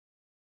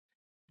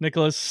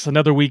Nicholas,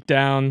 another week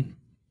down,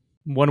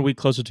 1 week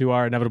closer to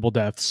our inevitable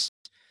deaths.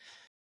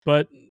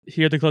 But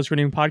here at the Close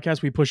Reading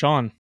Podcast, we push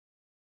on.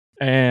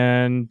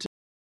 And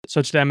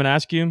so today I'm going to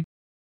ask you,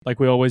 like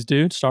we always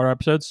do, to start our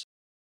episodes,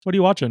 what are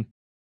you watching?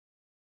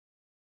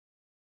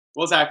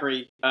 Well,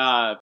 Zachary,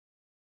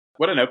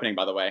 what an opening,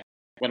 by the way.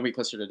 1 week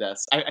closer to death.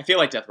 I feel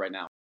like death right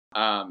now.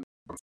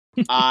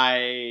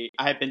 I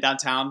have been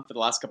downtown for the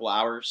last couple of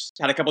hours.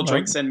 Had a couple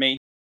drinks in me.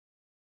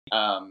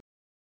 I'm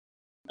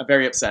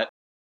very upset.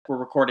 We're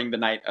recording the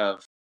night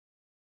of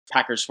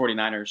Packers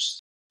 49ers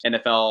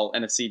NFL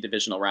NFC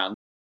divisional round.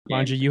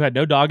 Mind you, you had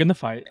no dog in the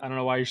fight. I don't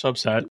know why you're so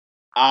upset.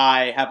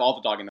 I have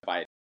all the dog in the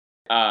fight.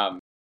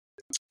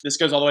 This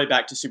goes all the way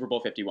back to Super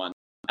Bowl 51.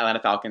 Atlanta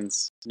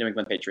Falcons, New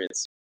England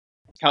Patriots.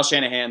 Kyle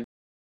Shanahan,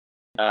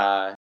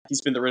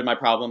 he's been the root of my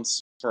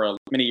problems for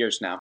many years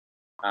now.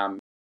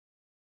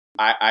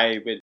 I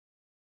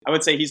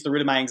would say he's the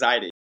root of my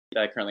anxiety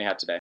that I currently have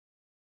today.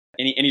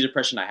 Any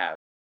depression I have.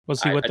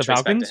 Was he with the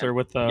Falcons or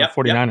with the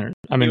 49ers? Yep.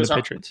 I mean, the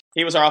Patriots.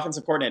 He was our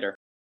offensive coordinator.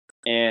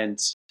 And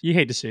you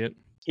hate to see it.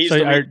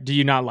 Do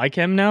you not like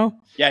him now?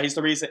 Yeah, he's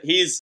the reason.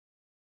 He's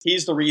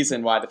the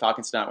reason why the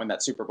Falcons did not win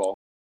that Super Bowl.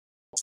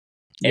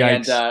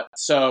 Yikes.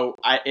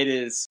 And it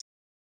is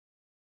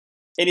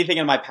anything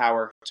in my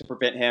power to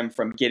prevent him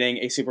from getting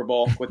a Super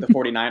Bowl with the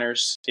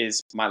 49ers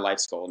is my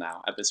life's goal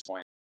now at this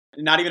point.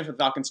 Not even for the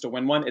Falcons to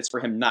win one, it's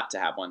for him not to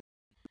have one.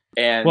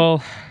 And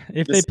well,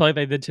 if they play like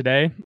they did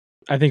today,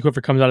 I think whoever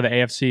comes out of the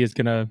AFC is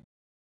going to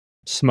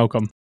smoke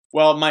them.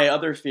 Well, my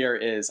other fear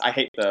is I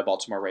hate the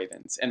Baltimore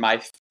Ravens. And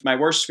my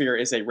worst fear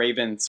is a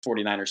Ravens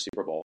 49ers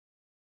Super Bowl.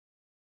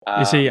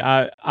 You see,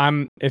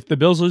 if the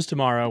Bills lose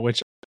tomorrow,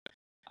 which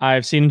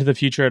I've seen into the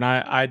future, and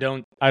I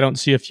don't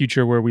see a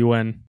future where we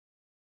win.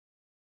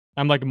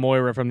 I'm like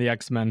Moira from the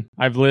X-Men.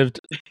 I've lived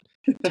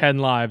 10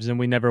 lives and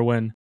we never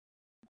win.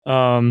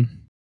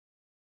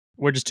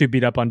 We're just too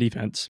beat up on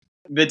defense.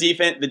 The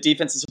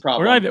defense is a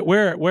problem.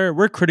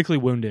 We're critically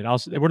wounded.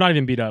 We're not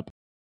even beat up.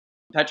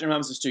 Patrick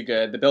Mahomes is too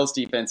good. The Bills'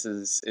 defense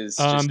is just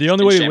the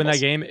only way we win that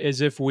game is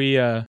if we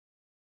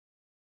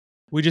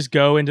just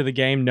go into the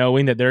game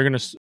knowing that they're going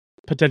to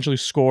potentially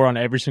score on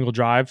every single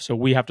drive. So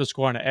we have to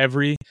score on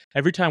every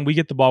time we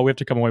get the ball. We have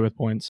to come away with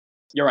points.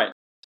 You're right.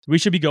 We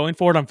should be going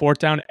for it on fourth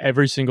down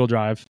every single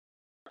drive.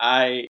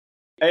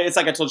 It's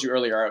like I told you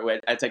earlier.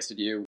 I texted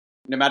you.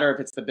 No matter if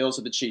it's the Bills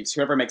or the Chiefs,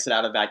 whoever makes it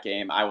out of that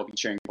game, I will be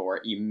cheering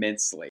for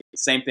immensely.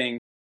 Same thing.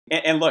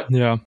 And look,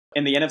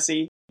 in the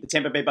NFC, the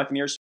Tampa Bay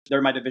Buccaneers,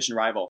 they're my division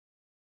rival.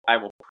 I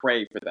will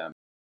pray for them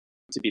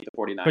to beat the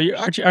 49ers.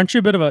 But aren't you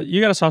a bit of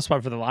you got a soft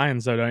spot for the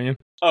Lions, though, don't you?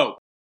 Oh,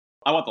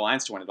 I want the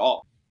Lions to win it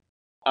all.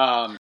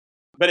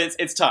 But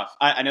it's tough.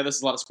 I know this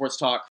is a lot of sports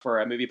talk for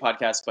a movie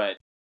podcast, but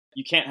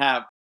you can't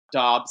have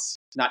Dobbs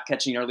not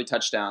catching an early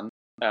touchdown,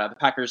 the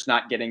Packers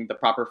not getting the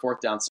proper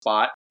fourth down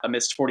spot, a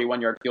missed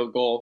 41-yard field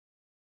goal.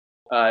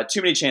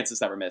 Too many chances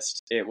that were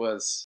missed.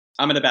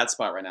 I'm in a bad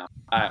spot right now.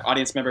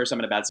 Audience members, I'm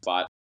in a bad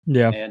spot.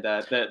 Yeah. And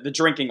the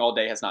drinking all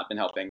day has not been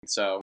helping.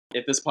 So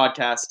if this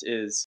podcast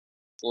is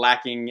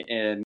lacking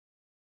in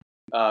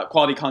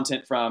quality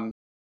content from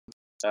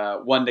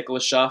one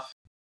Nicholas Schuff,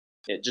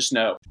 just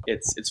know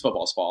it's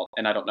football's fault,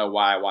 and I don't know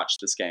why I watched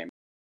this game.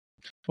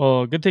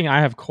 Well, good thing I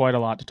have quite a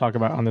lot to talk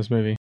about on this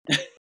movie.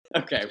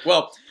 Okay,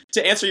 well,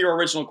 to answer your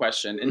original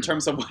question, in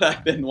terms of what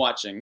I've been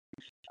watching,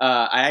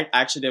 I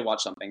actually did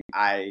watch something.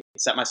 I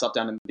sat myself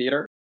down in the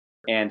theater,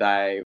 and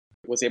I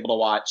was able to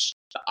watch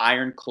The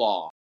Iron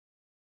Claw.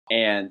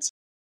 And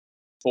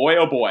boy,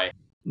 oh boy.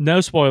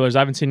 No spoilers. I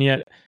haven't seen it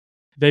yet.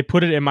 They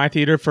put it in my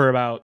theater for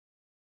about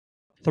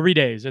 3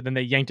 days, and then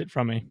they yanked it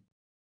from me.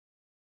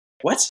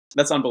 What?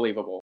 That's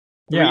unbelievable.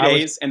 3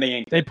 days, and they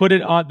yanked it. They put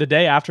it on the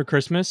day after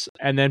Christmas,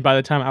 and then by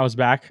the time I was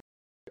back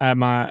at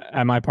my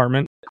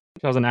apartment,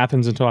 I was in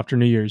Athens until after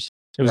New Year's.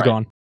 It was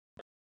gone.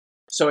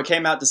 So it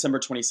came out December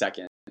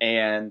 22nd,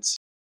 and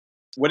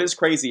what is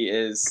crazy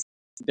is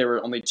there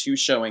were only 2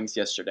 showings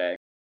yesterday,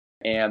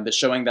 and the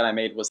showing that I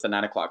made was the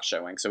 9 o'clock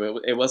showing, so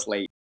it was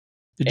late.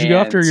 Did you go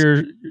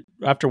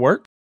after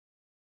work?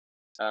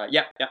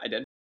 Yeah, I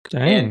did.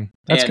 Dang,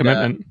 that's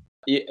commitment.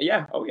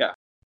 Yeah, oh yeah.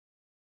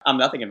 I'm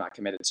nothing if not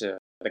committed to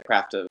the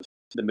craft of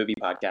the movie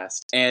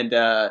podcast. And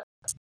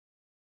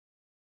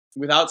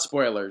without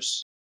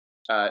spoilers,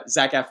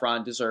 Zac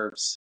Efron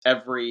deserves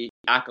every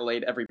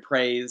accolade, every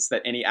praise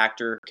that any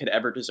actor could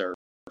ever deserve,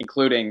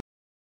 including,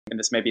 and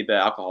this may be the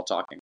alcohol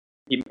talking,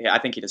 I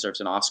think he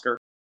deserves an Oscar.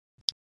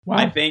 Wow.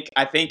 I think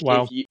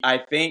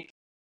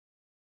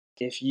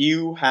if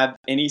you have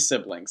any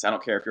siblings, I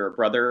don't care if you're a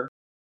brother,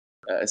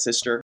 a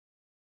sister,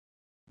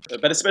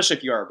 but especially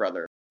if you are a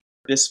brother,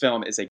 this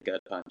film is a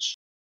gut punch.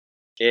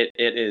 It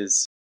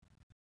is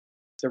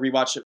the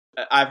rewatch.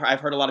 I've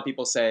heard a lot of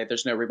people say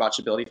there's no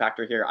rewatchability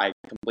factor here. I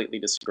completely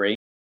disagree.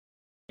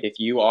 If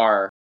you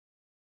are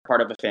part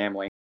of a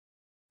family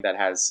that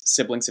has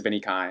siblings of any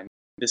kind,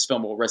 this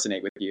film will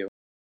resonate with you.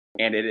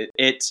 And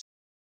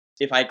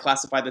if I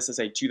classify this as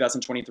a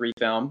 2023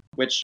 film,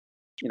 which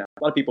a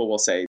lot of people will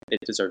say it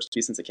deserves to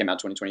be since it came out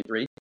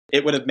 2023,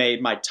 it would have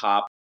made my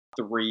top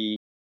 3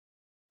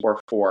 or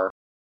 4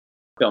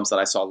 films that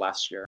I saw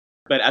last year.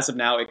 But as of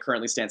now, it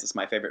currently stands as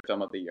my favorite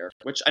film of the year,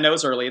 which I know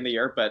is early in the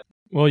year, but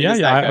Well, it yeah, is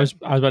yeah. that I good. was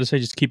about to say,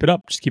 just keep it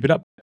up. Just keep it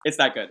up. It's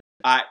that good.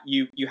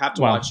 You have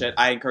to Wow. watch it.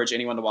 I encourage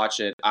anyone to watch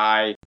it.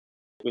 I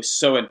was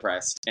so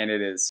impressed, and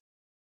it's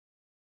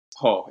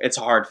a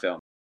hard film.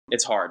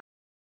 It's hard.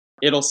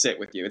 It'll sit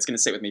with you. It's going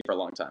to sit with me for a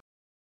long time.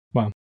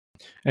 Wow.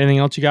 Anything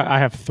else you got? I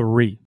have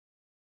 3.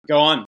 Go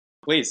on,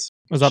 please.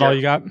 Was that Sure. all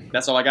you got?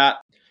 That's all I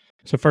got.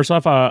 So first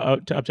off,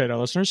 to update our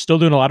listeners, still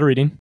doing a lot of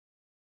reading.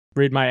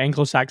 Read my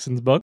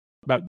Anglo-Saxons book,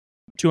 about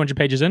 200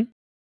 pages in,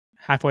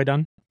 halfway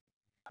done.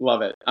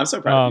 Love it. I'm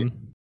so proud of you.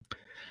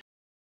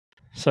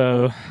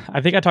 So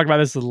I think I talked about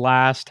this the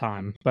last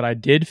time, but I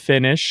did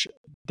finish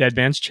Dead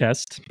Man's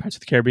Chest, Pirates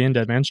of the Caribbean,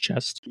 Dead Man's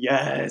Chest.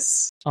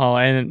 Yes. Oh,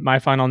 and my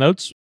final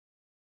notes,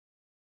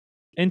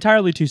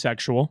 entirely too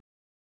sexual.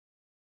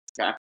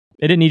 Okay.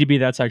 It didn't need to be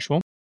that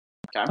sexual.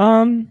 Okay.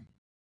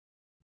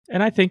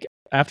 And I think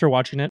after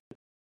watching it,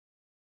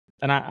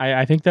 and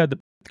I think that The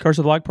Curse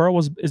of the Black Pearl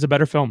is a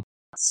better film.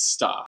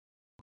 Stop.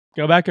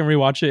 Go back and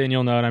rewatch it, and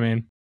you'll know what I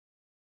mean.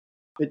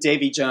 But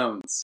Davy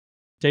Jones.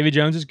 Davy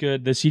Jones is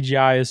good. The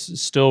CGI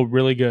is still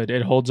really good.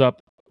 It holds up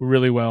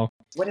really well.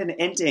 What an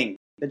ending.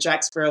 The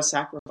Jack Sparrow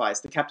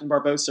sacrifice, the Captain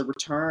Barbossa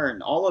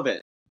return, all of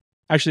it.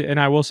 Actually, and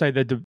I will say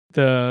that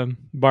the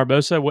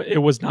Barbossa, it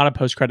was not a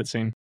post-credit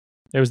scene.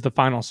 It was the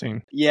final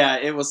scene. Yeah,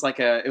 it was like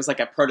a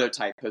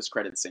prototype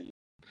post-credit scene.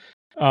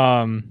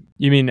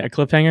 You mean a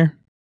cliffhanger?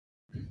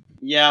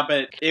 Yeah,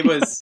 but it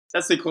was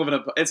that's the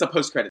equivalent of it's a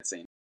post-credit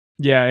scene.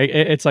 Yeah,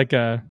 it's like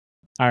a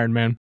Iron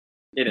Man.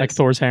 It like is.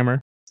 Thor's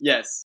hammer.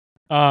 Yes.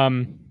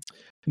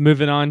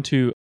 Moving on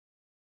to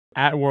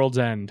At World's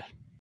End.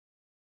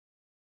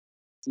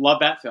 Love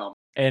that film.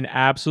 An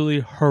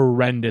absolutely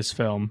horrendous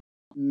film.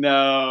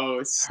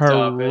 No,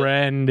 stop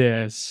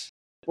horrendous. It.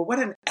 But what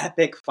an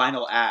epic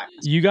final act.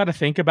 You got to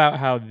think about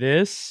how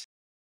this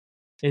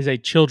is a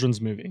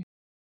children's movie.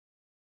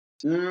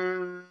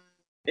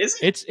 Is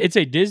it? It's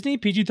a Disney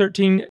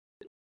PG-13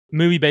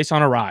 movie based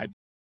on a ride.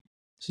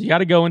 So you got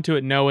to go into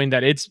it knowing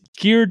that it's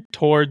geared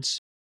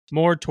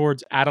more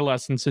towards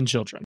adolescents and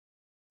children.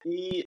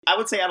 I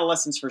would say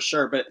adolescents for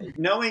sure, but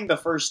knowing the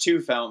first 2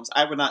 films,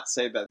 I would not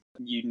say that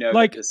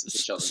like that this is a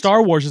children's Star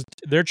film. Wars is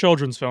their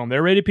children's film.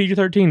 They're rated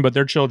PG-13, but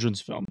they're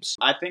children's films.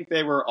 I think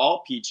they were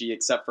all PG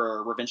except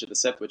for Revenge of the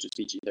Sith, which is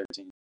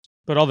PG-13.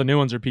 But all the new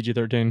ones are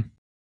PG-13.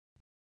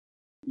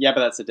 Yeah,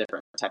 but that's a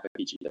different type of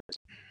PG-13.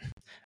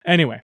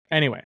 Anyway.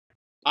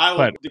 I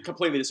will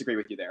completely disagree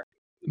with you there.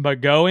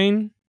 But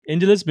going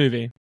into this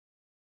movie,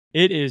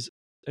 it is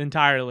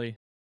entirely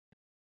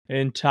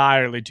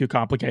too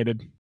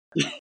complicated.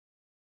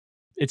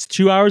 It's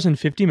 2 hours and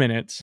 50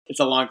 minutes.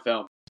 It's a long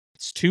film.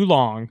 It's too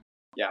long.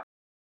 Yeah.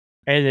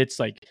 And it's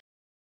like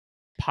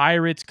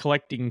pirates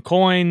collecting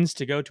coins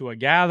to go to a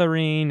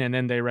gathering, and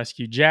then they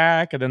rescue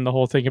Jack, and then the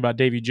whole thing about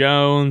Davy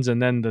Jones,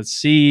 and then the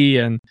sea,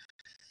 and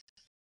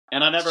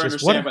I never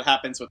understand what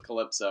happens with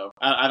Calypso.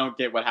 I don't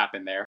get what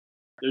happened there.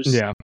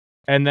 Yeah.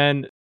 And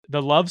then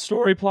the love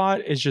story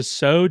plot is just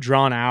so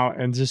drawn out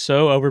and just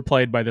so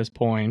overplayed by this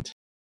point.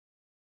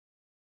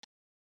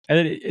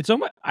 And it's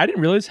almost, I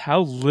didn't realize how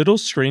little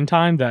screen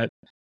time that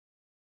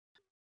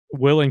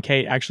Will and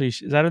Kate actually,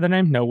 is that their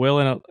name? No, Will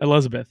and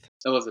Elizabeth.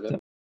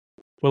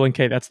 Will and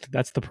Kate,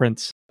 that's the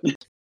prince.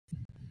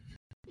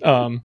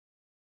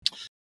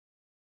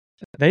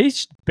 They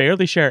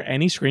barely share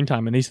any screen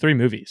time in these 3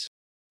 movies.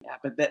 Yeah,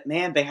 but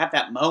they have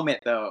that moment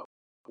though.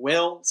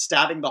 Will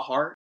stabbing the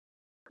heart.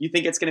 You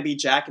think it's going to be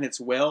Jack and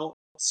it's Will?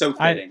 So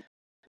fitting.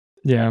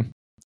 Yeah.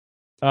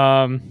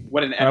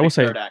 What an epic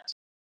third act.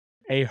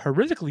 A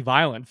horrifically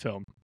violent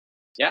film.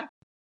 Yeah.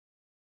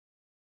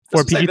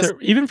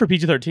 Even for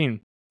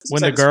PG-13.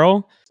 When the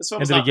girl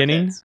in the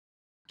beginning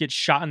gets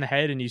shot in the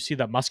head and you see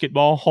the musket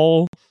ball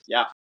hole.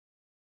 Yeah.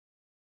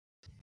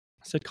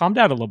 I said, calm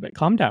down a little bit.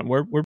 Calm down.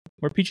 We're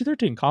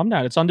PG-13. Calm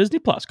down. It's on Disney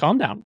Plus. Calm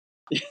down.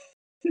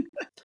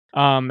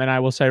 And I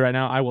will say right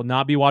now, I will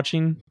not be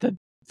watching the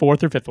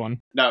 4th or 5th one.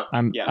 No.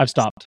 I've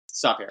stopped.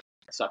 Stop here.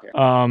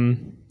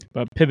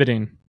 But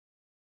pivoting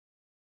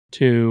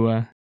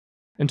to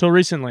until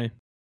recently,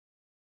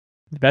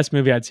 the best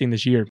movie I'd seen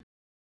this year.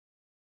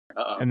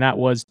 And that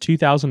was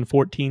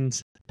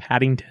 2014's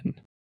Paddington.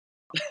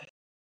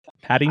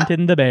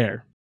 Paddington the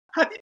Bear.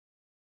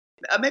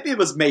 Maybe it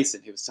was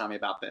Mason who was telling me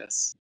about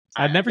this.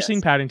 I'd never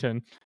seen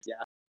Paddington.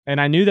 Yeah.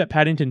 And I knew that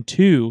Paddington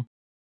 2,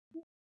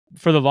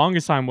 for the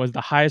longest time, was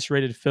the highest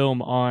rated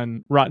film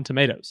on Rotten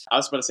Tomatoes. I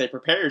was about to say,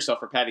 prepare yourself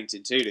for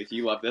Paddington 2 if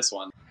you love this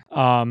one.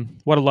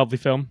 What a lovely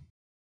film.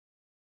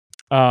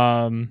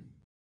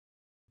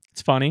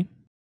 It's funny.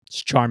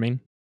 It's charming.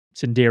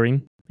 It's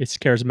endearing. It's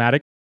charismatic.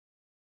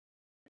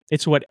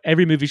 It's what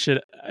every movie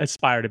should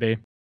aspire to be.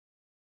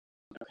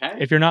 Okay.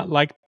 If you're not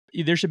like,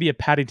 there should be a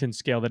Paddington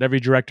scale that every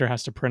director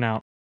has to print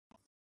out.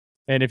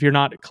 And if you're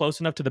not close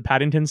enough to the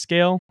Paddington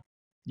scale,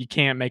 you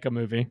can't make a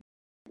movie.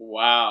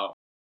 Wow.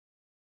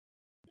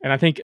 And I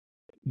think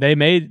they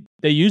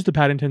used the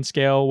Paddington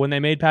scale when they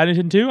made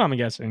Paddington 2, I'm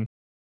guessing.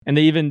 And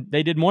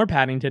they did more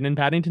Paddington in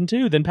Paddington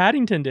 2 than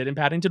Paddington did in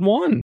Paddington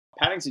 1.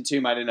 Paddington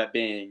 2 might end up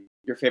being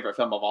your favorite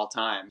film of all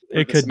time.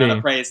 It this could amount be.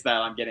 of praise that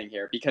I'm getting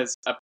here, because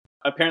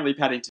apparently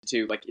Paddington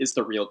 2 is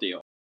the real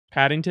deal.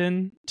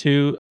 Paddington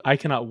 2, I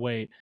cannot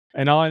wait.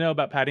 And all I know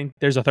about Paddington,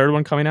 there's a third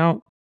one coming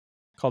out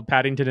called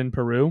Paddington in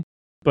Peru,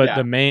 but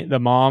Yeah. the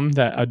mom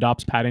that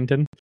adopts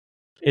Paddington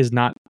is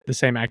not the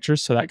same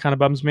actress, so that kind of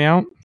bums me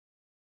out.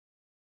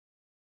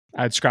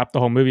 I'd scrap the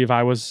whole movie if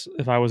I was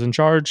in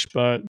charge,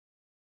 or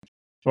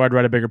I'd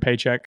write a bigger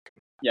paycheck.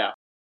 Yeah.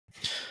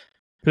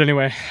 But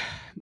anyway,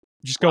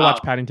 just go Wow.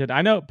 watch Paddington.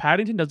 I know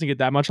Paddington doesn't get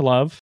that much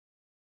love,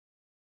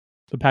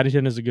 but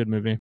Paddington is a good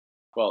movie.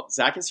 Well,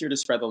 Zach is here to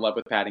spread the love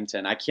with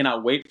Paddington. I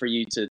cannot wait for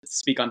you to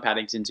speak on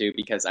Paddington 2,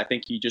 because I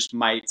think you just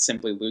might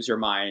simply lose your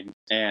mind,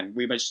 and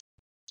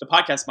the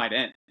podcast might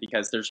end,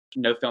 because there's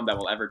no film that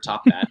will ever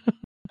top that.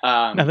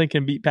 Nothing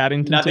can beat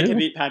Paddington 2. Nothing can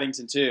beat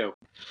Paddington 2.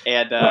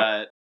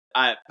 And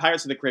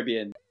Pirates of the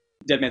Caribbean,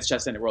 Dead Man's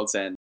Chest and at World's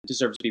End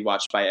deserves to be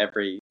watched by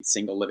every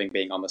single living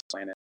being on this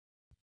planet.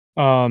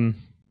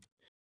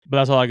 But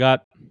that's all I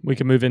got. We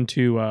can move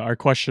into our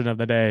question of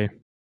the day.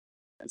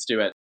 Let's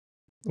do it.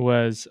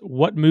 Was,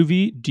 what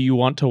movie do you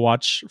want to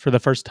watch for the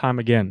first time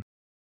again?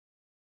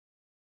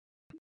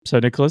 So,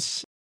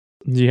 Nicholas,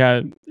 you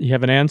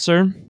have an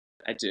answer?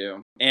 I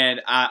do. And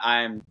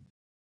I'm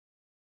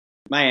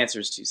my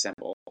answer is too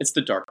simple. It's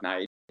The Dark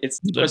Knight.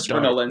 It's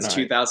Christopher Nolan's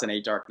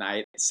 2008 Dark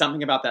Knight.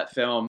 Something about that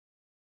film,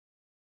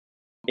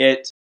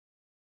 it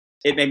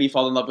made me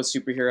fall in love with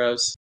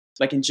superheroes,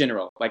 like in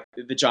general, like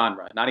the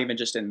genre, not even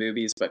just in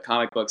movies, but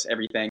comic books,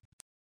 everything.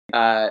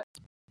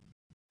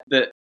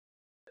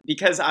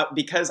 Because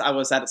I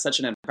was at such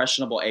an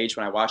impressionable age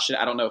when I watched it,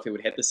 I don't know if it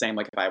would hit the same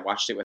like if I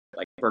watched it with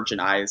like virgin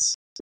eyes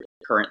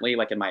currently,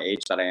 like in my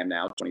age that I am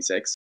now,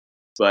 26.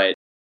 But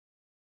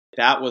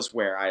that was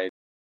where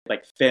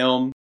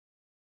film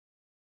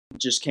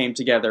just came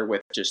together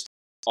with just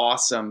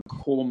awesome,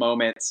 cool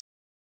moments.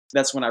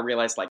 That's when I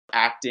realized like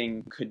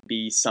acting could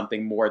be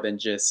something more than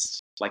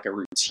just like a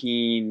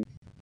routine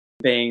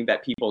thing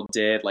that people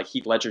did. Like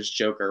Heath Ledger's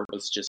Joker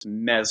was just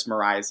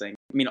mesmerizing.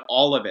 I mean,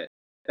 all of it.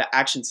 The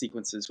action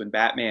sequences when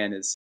Batman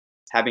is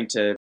having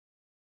to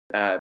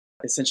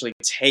essentially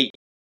take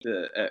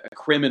a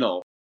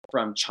criminal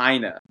from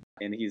China,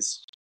 and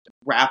he's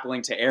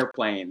grappling to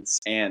airplanes,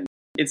 and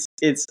it's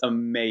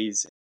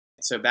amazing.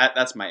 So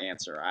that's my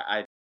answer.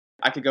 I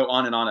could go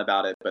on and on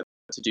about it, but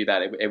to do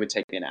that, it would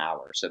take me an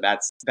hour. So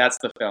that's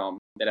the film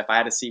that if I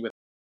had to see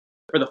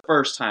for the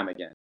first time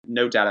again,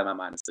 no doubt in my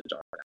mind, it's The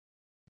Dark Knight.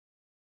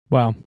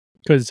 Wow,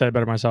 couldn't have said it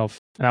better myself.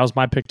 And that was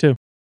my pick too.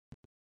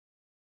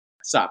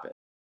 Stop it.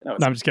 No,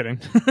 I'm just kidding.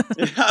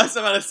 I was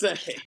about to say.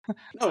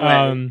 No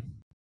way.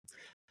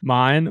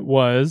 Mine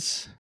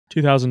was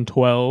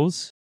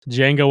 2012's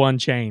Django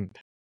Unchained.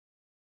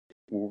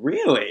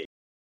 Really?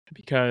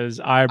 Because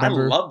I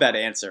remember, I love that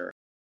answer.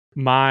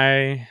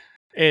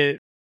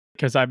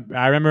 Because I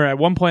remember at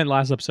one point in the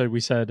last episode we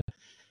said,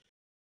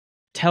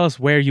 tell us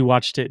where you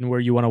watched it and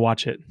where you want to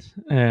watch it,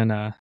 and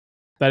that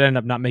ended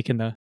up not making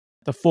the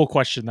full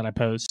question that I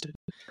posed.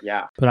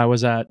 Yeah. But I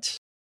was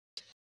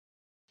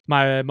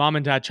my mom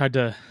and dad tried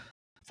to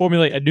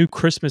formulate a new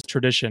Christmas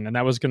tradition, and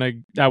that was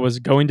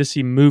going to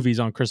see movies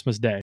on Christmas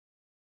Day.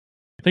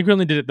 I think we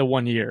only did it the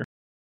 1 year.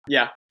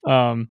 Yeah.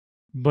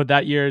 But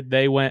that year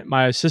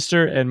my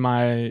sister and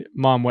my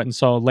mom went and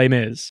saw Les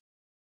Mis,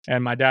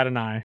 and my dad and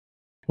I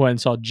went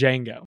and saw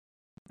Django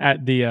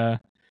at the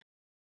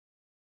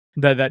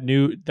that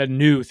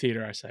new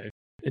theater, I say,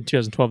 in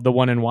 2012, the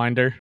one in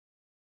Winder.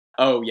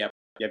 Oh, yep.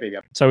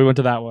 So we went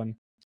to that one,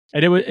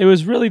 and it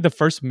was really the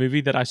first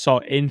movie that I saw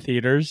in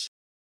theaters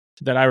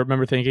that I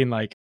remember thinking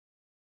like,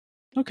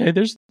 okay,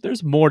 there's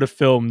more to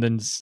film than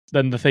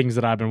the things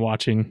that I've been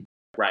watching.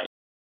 Right.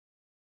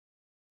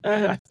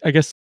 I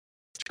guess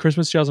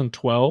Christmas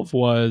 2012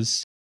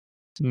 was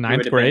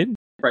 9th grade.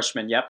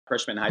 Freshman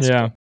in high school.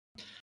 Yeah.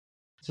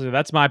 So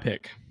that's my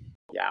pick.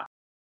 Yeah.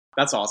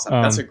 That's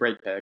awesome. That's a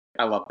great pick.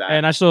 I love that.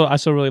 And I still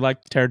really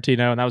liked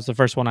Tarantino, and that was the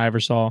first one I ever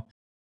saw.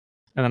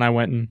 And then I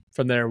went and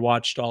from there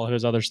watched all of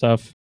his other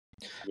stuff.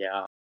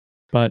 Yeah.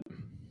 But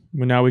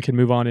now we can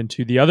move on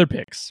into the other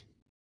picks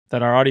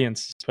that our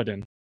audience put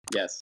in.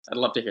 Yes. I'd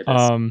love to hear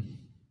this.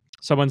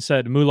 Someone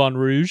said Moulin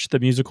Rouge, the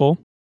musical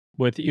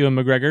with Ewan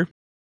McGregor.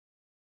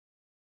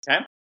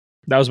 Okay.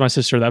 That was my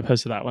sister that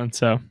posted that one.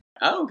 So.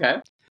 Oh, okay.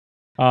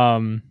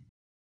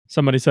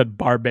 Somebody said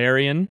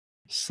Barbarian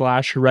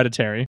 /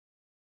 Hereditary.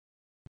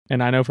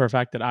 And I know for a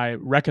fact that I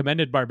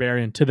recommended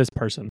Barbarian to this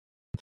person.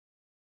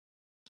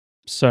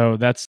 So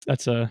that's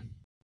a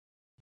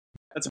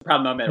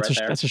proud moment right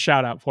there. That's a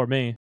shout out for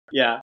me.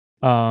 Yeah.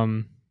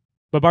 But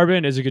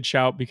Barbarian is a good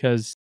shout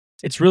because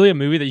it's really a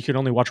movie that you can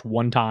only watch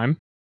one time.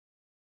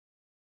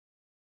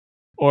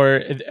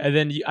 And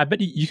then I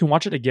bet you can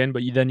watch it again,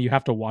 but then you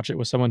have to watch it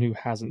with someone who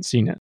hasn't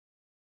seen it.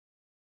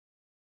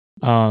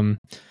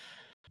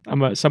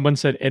 Someone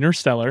said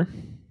Interstellar.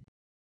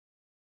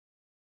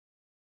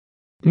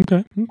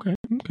 Okay.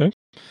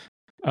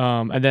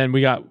 And then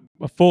we got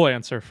a full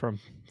answer from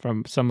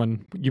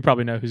someone you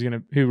probably know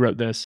who wrote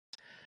this.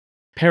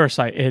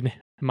 Parasite in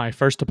My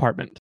First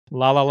Apartment.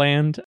 La La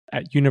Land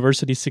at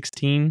University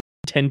 16,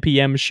 10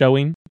 p.m.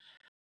 showing,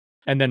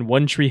 and then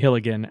One Tree Hill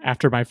again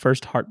after my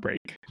first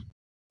heartbreak.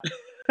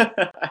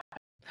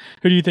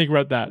 Who do you think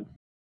wrote that?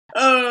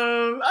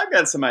 I've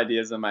got some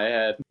ideas in my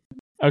head.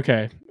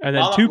 Okay, and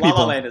then La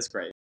La Land is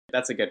great.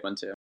 That's a good one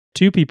too.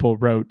 Two people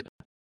wrote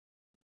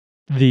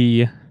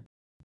the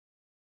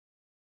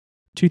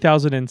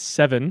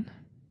 2007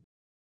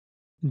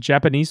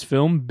 Japanese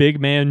film Big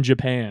Man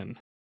Japan.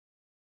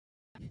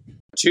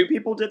 Two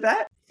people did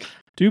that?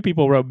 Two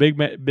people wrote Big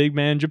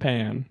Man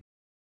Japan.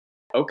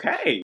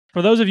 Okay.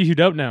 For those of you who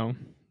don't know,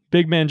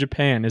 Big Man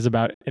Japan is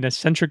about an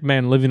eccentric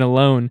man living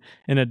alone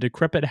in a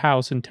decrepit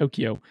house in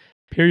Tokyo,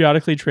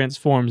 periodically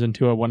transforms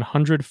into a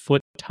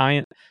 100-foot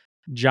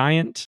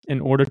giant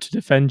in order to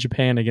defend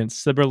Japan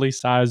against similarly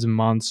sized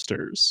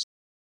monsters.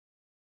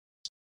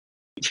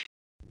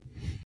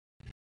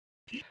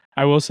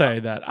 I will say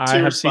that I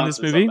have seen this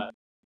movie.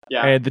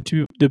 Yeah. And the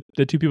two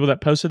people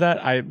that posted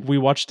that, we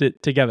watched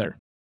it together.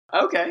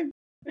 Okay.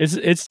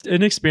 It's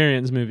an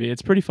experience movie.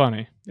 It's pretty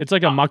funny. It's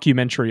like a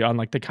mockumentary on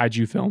like the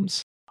kaiju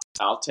films.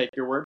 I'll take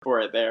your word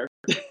for it there.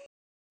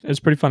 It's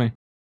pretty funny.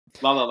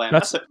 La La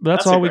Land.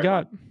 That's all we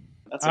got.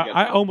 That's a good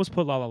I almost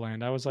put La La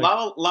Land. I was like,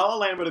 La La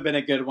Land would have been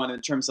a good one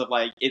in terms of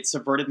like it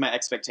subverted my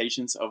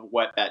expectations of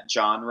what that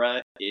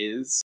genre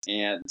is,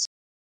 and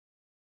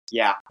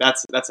yeah,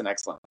 that's an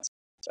excellent.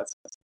 That's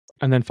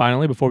and then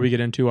finally, before we get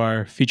into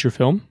our feature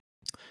film,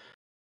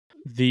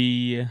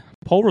 the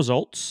poll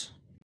results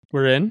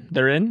were in.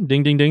 They're in.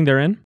 Ding, ding, ding. They're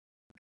in.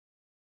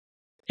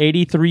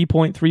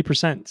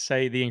 83.3%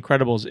 say The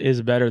Incredibles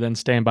is better than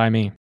Stand By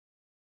Me.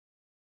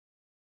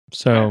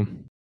 So,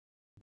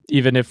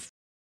 even if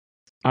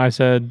I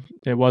said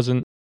it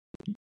wasn't,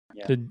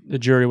 the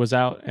jury was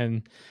out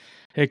and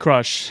it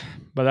crushed.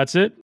 But that's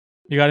it.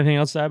 You got anything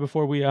else to add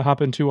before we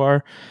hop into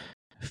our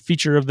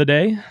feature of the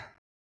day?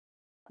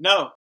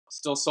 No.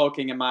 Still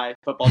sulking in my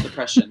football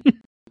depression.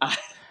 All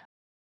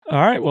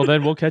right. Well,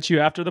 then we'll catch you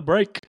after the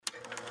break.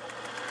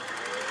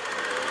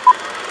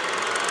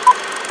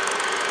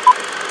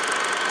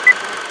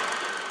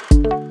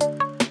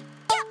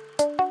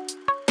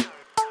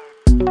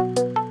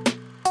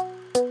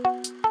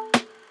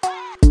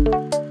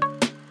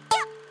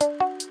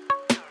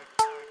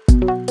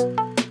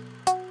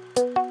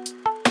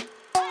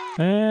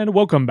 And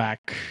welcome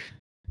back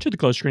to the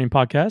Close Screen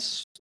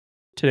Podcast.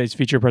 Today's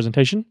feature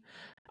presentation,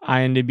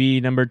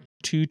 IMDb number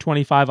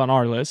 225 on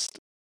our list.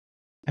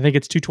 I think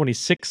it's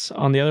 226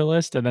 on the other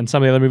list, and then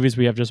some of the other movies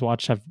we have just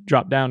watched have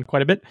dropped down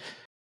quite a bit.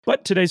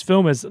 But today's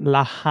film is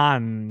La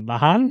Haine. La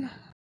Haine?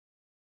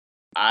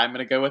 I'm going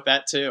to go with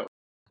that too.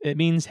 It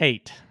means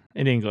hate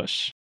in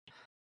English.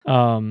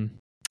 Like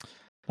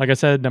I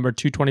said, number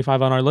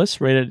 225 on our list,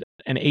 rated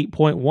an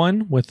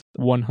 8.1 with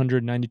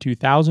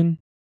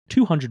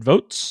 192,200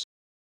 votes.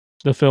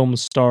 The film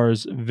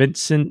stars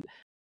Vincent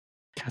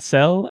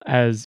Cassel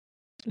as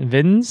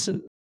Vince. Is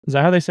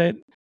that how they say it?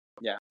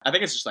 Yeah, I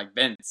think it's just like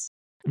Vince.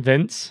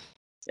 Vince?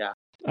 Yeah.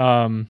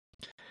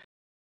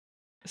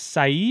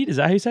 Saeed, is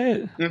that how you say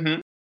it?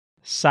 Mm-hmm.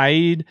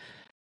 Saeed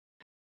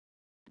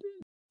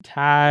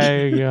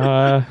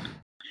Tag.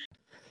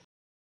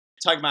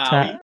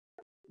 Tagmawi.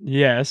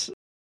 Yes.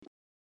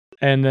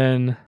 And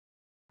then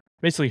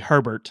basically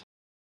Herbert.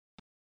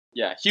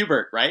 Yeah,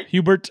 Hubert, right?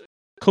 Hubert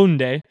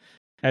Kunde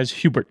as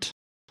Hubert.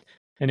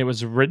 And it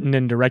was written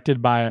and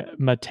directed by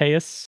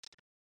Mateusz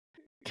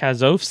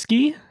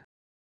Kazowski.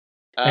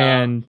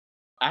 And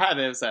I had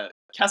it as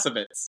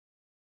Kasovitz.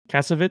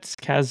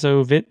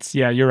 Kazowitz.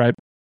 Yeah, you're right.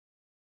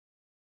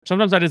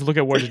 Sometimes I just look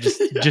at words and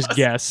just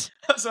guess.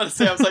 I was about to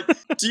say, I was like,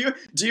 do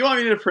you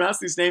want me to pronounce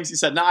these names? You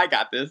said, no, I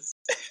got this.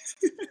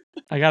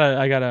 I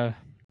gotta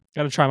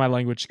try my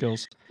language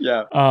skills.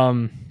 Yeah.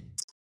 And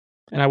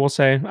I will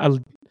say,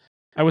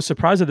 I was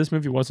surprised that this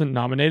movie wasn't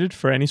nominated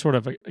for any sort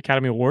of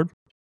Academy Award.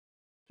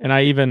 And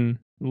I even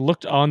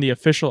looked on the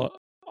official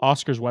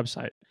Oscars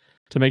website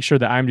to make sure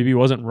that IMDb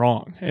wasn't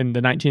wrong in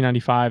the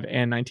 1995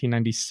 and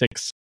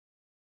 1996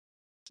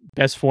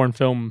 Best Foreign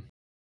Film.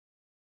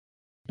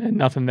 And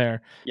nothing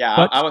there. Yeah,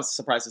 but, I was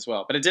surprised as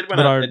well. But it did win.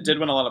 It did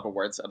win a lot of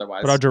awards.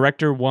 Otherwise, but our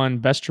director won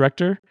Best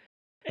Director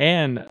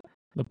and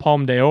the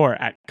Palme d'Or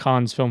at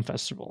Cannes Film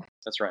Festival.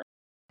 That's right.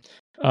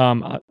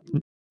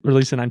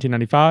 Released in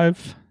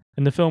 1995,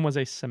 and the film was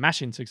a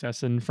smashing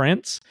success in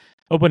France.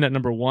 Opened at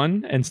number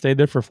 1 and stayed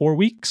there for 4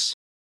 weeks.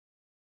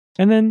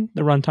 And then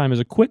the runtime is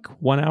a quick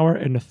 1 hour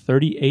and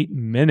 38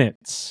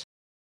 minutes.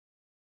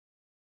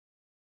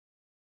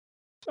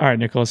 All right,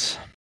 Nicholas.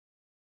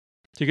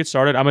 To get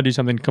started, I'm going to do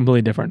something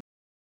completely different.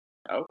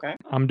 Okay.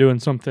 I'm doing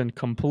something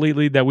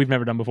completely that we've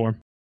never done before.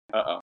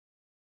 Uh-oh.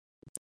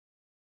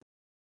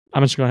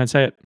 I'm just going to go ahead and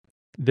say it.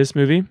 This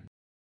movie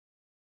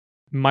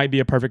might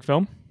be a perfect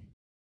film.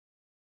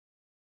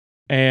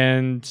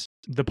 And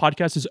the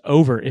podcast is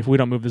over if we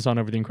don't move this on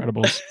over The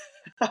Incredibles.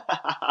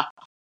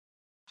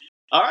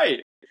 All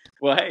right.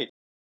 Well, hey,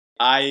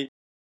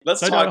 let's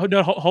talk.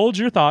 No, hold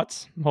your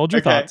thoughts. Hold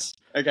your thoughts.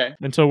 Okay.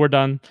 Until we're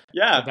done.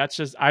 Yeah. I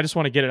just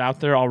want to get it out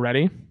there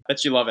already.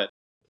 That you love it.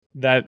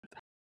 That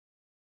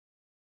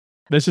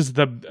This is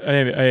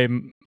a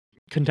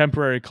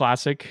contemporary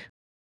classic.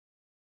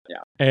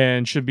 Yeah.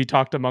 And should be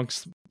talked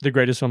amongst the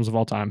greatest films of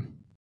all time.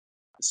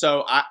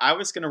 So I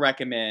was going to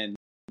recommend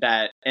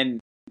that, and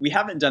we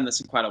haven't done this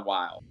in quite a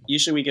while.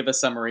 Usually we give a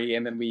summary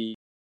and then we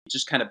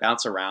just kind of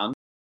bounce around.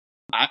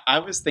 I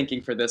was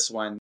thinking for this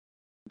one,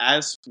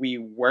 as we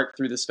work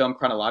through this film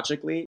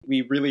chronologically,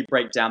 we really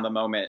break down the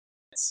moments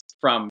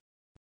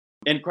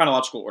in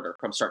chronological order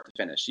from start to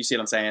finish. You see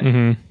what I'm saying?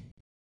 Mm-hmm.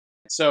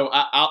 So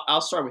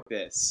I'll start with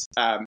this.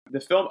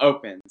 The film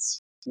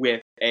opens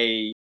with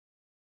a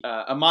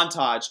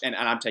montage, and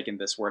I'm taking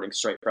this wording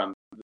straight from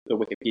the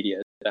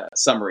Wikipedia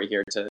summary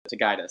here to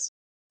guide us.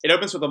 It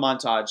opens with a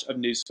montage of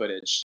news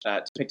footage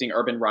depicting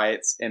urban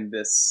riots in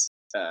this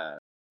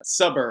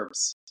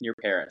suburbs near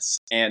Paris.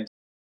 And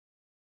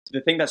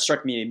the thing that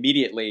struck me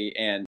immediately,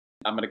 and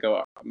I'm gonna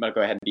go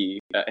ahead and be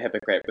a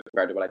hypocrite with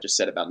regard to what I just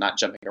said about not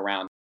jumping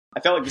around. I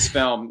felt like this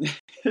film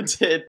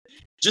did,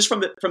 just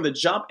from the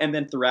jump and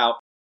then throughout,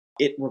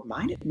 it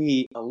reminded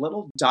me a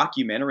little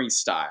documentary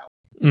style.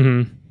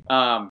 Mm-hmm.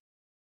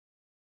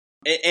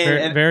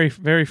 And very,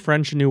 very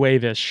French New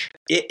Wave-ish.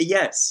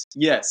 Yes.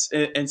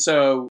 And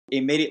so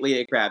immediately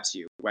it grabs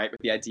you, right,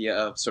 with the idea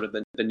of sort of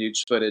the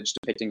news footage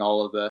depicting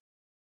all of the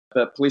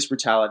police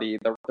brutality,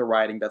 the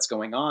rioting that's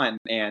going on.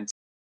 And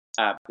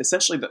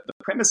essentially the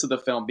premise of the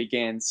film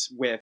begins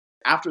with,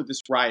 after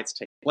this riots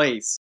take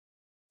place,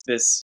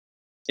 this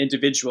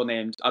individual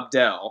named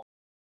Abdel,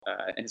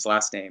 and his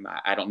last name,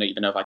 I don't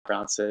even know if I can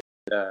pronounce it,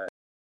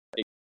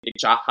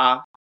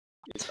 Ijaha.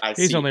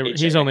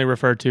 He's only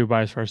referred to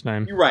by his first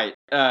name. You're right.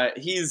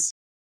 He's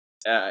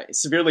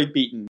severely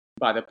beaten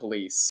by the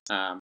police,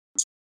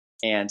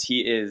 and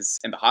he is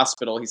in the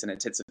hospital. He's in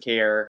intensive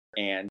care,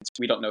 and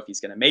we don't know if he's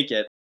going to make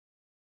it.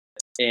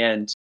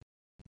 And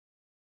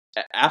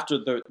after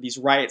these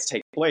riots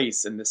take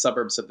place in the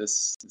suburbs of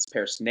this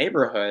Paris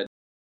neighborhood,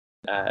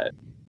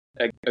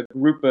 a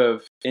group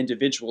of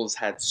individuals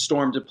had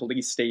stormed a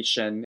police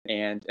station,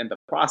 and in the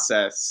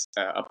process,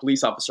 a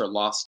police officer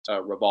lost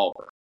a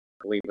revolver.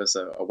 I believe it was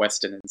a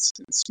Weston and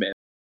Smith.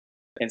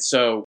 And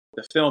so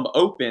the film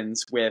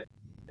opens with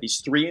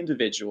these three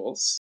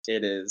individuals.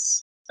 It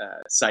is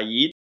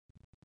Saeed,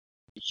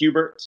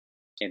 Hubert,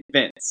 and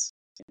Vince.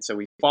 And so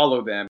we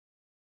follow them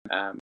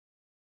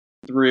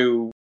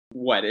through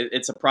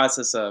it's a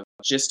process of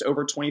just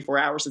over 24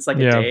 hours. It's like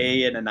a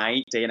day and a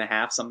night, day and a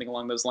half, something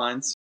along those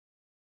lines.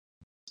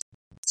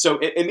 So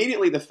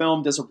immediately the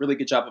film does a really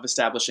good job of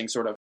establishing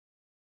sort of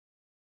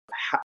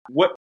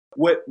what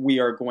we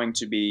are going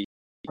to be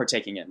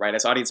partaking in, right?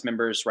 As audience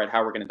members, right?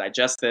 How we're going to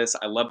digest this.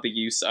 I love the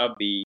use of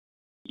the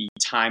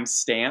time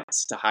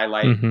stamps to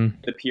highlight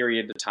the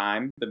period of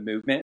time, the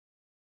movement.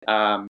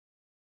 I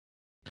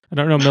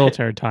don't know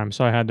military time,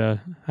 so I had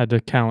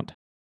to count.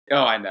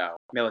 Oh, I know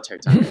military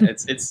time.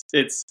 It's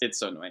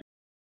so annoying.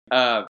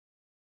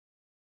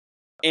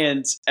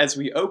 And as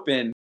we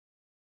open,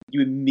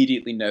 you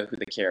immediately know who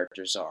the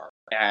characters are,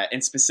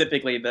 and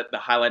specifically the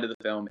highlight of the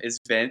film is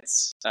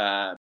Vince.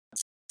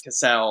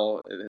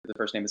 Cassell, the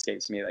first name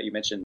escapes me that you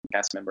mentioned,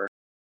 cast member.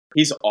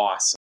 He's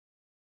awesome.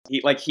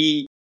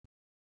 The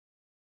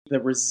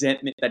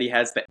resentment that he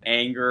has, the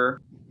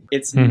anger,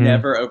 it's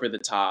never over the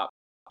top.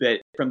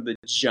 But from the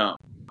jump,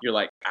 you're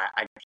like,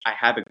 I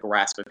have a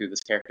grasp of who this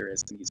character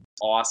is, and he's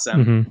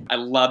awesome. I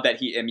love that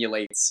he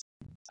emulates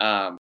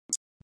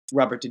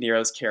Robert De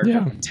Niro's character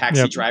from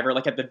Taxi Driver,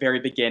 like at the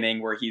very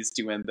beginning where he's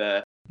doing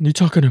the "You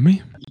talking to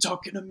me? You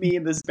talking to me?"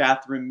 in this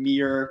bathroom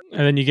mirror.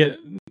 And then you get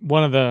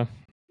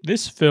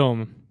this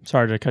film,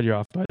 sorry to cut you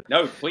off, but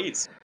no,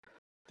 please.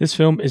 This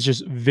film is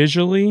just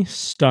visually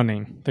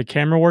stunning. The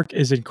camera work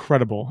is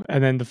incredible.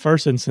 And then the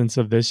first instance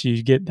of this,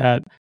 you get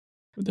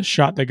the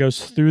shot that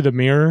goes through the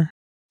mirror.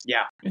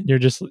 Yeah. And you're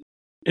just,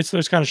 it's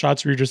those kind of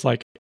shots where you're just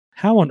like,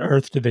 how on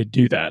earth did they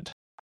do that?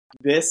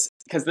 Because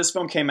this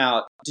film came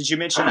out, did you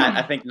mention,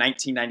 I think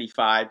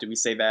 1995, did we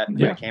say that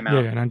when it came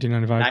out? Yeah,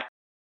 1995.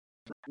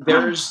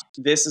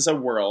 This is a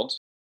world,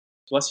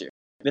 bless you,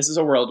 this is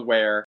a world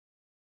where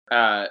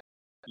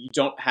you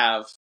don't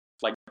have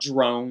like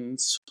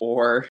drones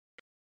or,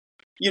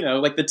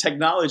 like the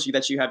technology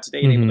that you have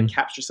today and able to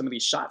capture some of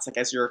these shots, like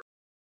as you're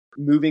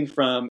moving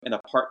from an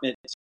apartment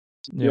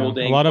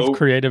building. A lot of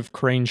creative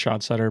crane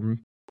shots that are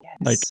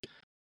like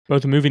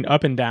both moving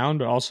up and down,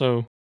 but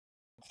also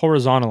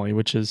horizontally,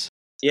 which is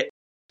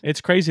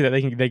it's crazy that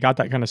they got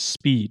that kind of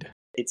speed.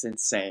 It's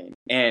insane.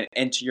 And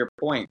to your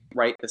point,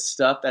 right, the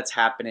stuff that's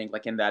happening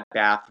like in that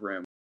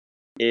bathroom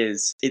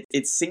is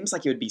it seems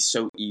like it would be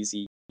so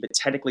easy, but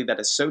technically that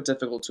is so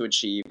difficult to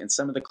achieve. And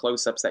some of the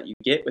close-ups that you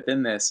get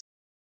within this,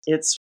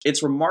 it's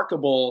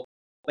remarkable.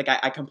 Like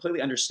I completely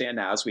understand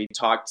now, as we've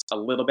talked a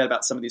little bit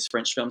about some of these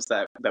French films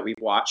that we've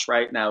watched.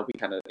 Right now, we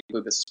kind of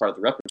include this as part of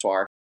the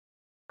repertoire.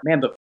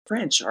 Man, the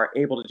French are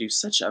able to do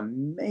such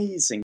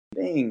amazing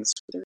things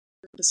with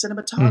the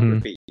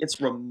cinematography. It's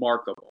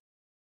remarkable.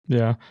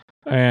 Yeah,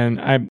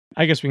 and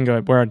I guess we can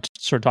go. We're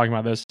sort of talking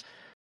about this.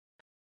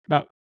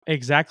 About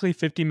exactly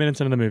 50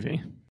 minutes into the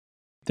movie,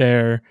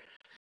 there's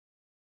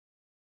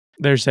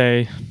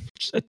a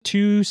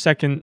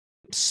 2-second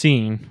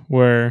scene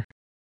where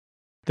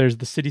there's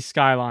the city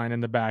skyline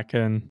in the back,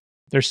 and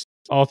there's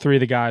all three of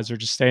the guys are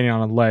just standing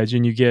on a ledge,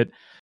 and you get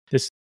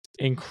this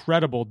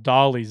incredible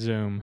dolly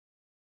zoom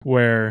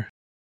where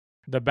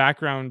the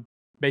background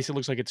basically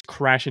looks like it's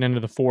crashing into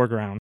the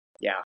foreground.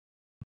 Yeah.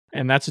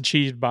 And that's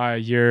achieved by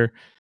you're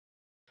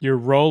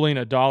rolling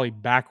a dolly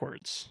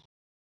backwards,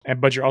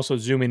 but you're also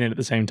zooming in at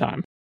the same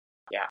time.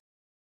 Yeah.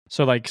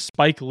 So like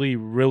Spike Lee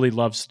really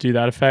loves to do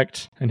that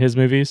effect in his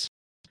movies,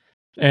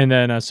 and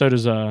then so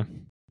does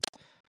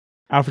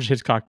Alfred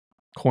Hitchcock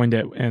coined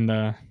it,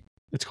 and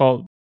it's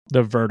called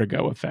the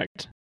vertigo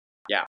effect.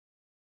 Yeah.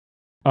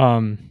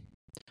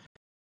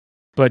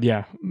 But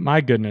yeah,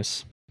 my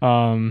goodness.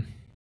 And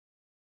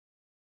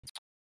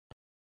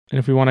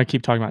if we want to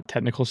keep talking about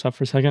technical stuff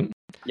for a second.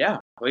 Yeah,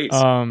 please.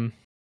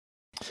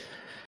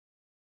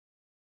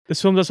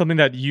 This film does something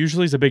that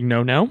usually is a big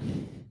no-no.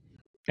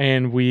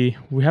 And we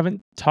haven't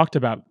talked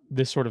about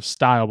this sort of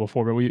style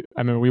before, but I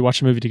remember we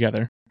watched a movie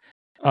together.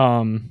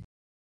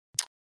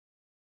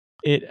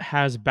 It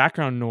has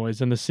background noise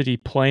in the city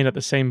playing at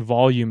the same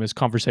volume as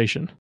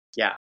conversation.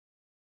 Yeah.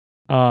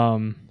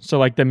 So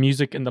like the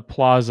music in the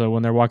plaza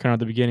when they're walking around at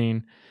the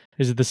beginning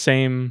is the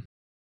same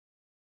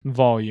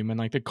volume, and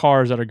like the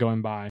cars that are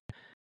going by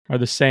are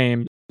the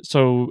same.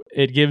 So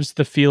it gives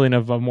the feeling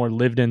of a more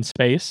lived in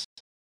space.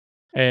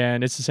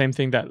 And it's the same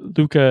thing that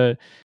Luca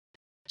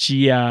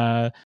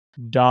Giadagnino,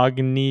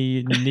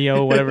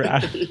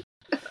 whatever.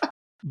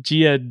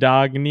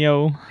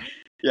 Giadagnino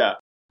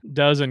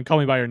does in Call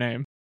Me By Your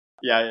Name.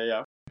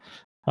 Yeah.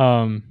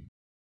 But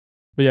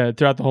yeah,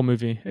 throughout the whole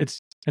movie,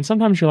 and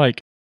sometimes you're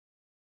like,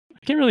 I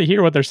can't really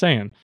hear what they're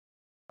saying.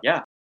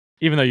 Yeah.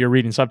 Even though you're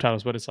reading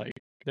subtitles, but it's like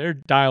their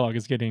dialogue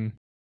is getting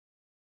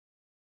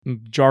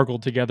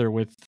jargled together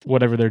with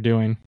whatever they're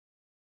doing.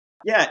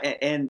 Yeah,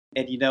 and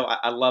you know,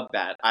 I love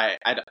that.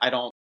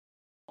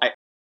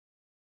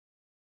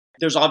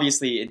 There's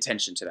obviously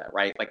intention to that,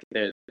 right? Like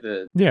the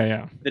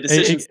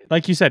decisions.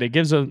 Like you said, it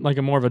gives a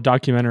more of a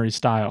documentary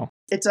style.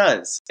 It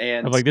does,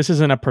 and of like this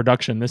isn't a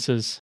production. This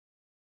is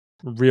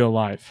real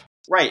life,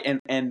 right?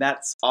 And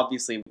that's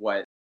obviously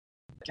what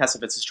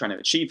Cassavetes is trying to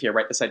achieve here,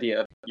 right? This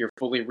idea of your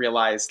fully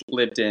realized,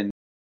 lived in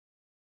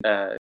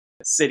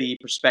city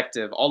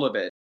perspective, all of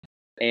it.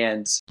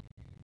 And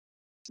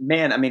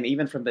man, I mean,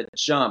 even from the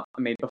jump,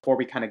 I mean, before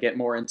we kind of get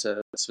more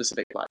into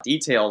specific plot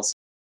details,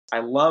 I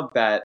love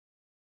that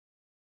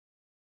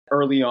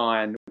early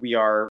on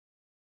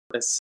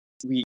these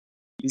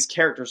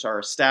characters are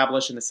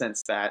established in the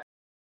sense that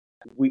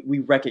we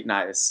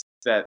recognize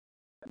that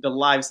the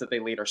lives that they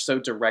lead are so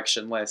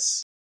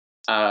directionless.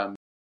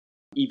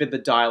 Even the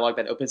dialogue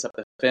that opens up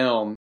the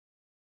film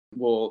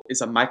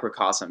is a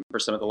microcosm for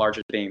some of the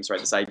larger themes, right?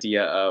 This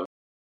idea of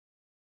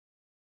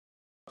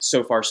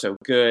so far so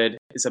good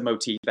is a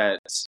motif that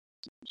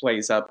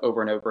plays up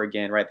over and over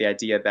again, right? The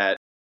idea that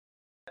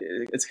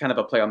it's kind of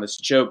a play on this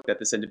joke that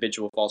this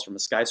individual falls from a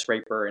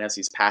skyscraper, and as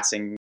he's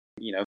passing,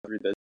 through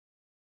the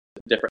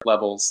different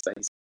levels, that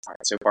he's all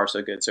right, so far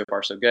so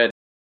good,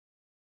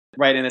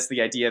 right? And it's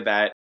the idea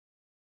that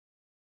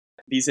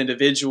these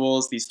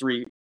individuals, these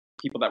three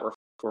people that we're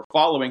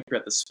following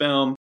throughout this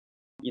film,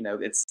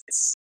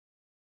 it's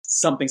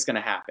something's going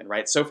to happen,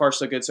 right? So far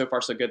so good.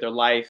 Their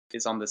life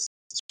is on this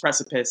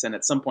precipice, and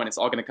at some point it's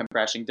all going to come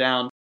crashing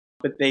down.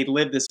 But they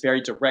live this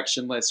very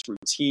directionless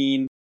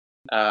routine.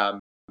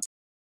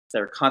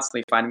 They're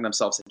constantly finding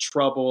themselves in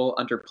trouble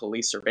under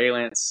police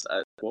surveillance.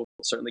 We'll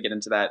certainly get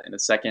into that in a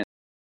second.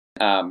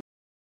 But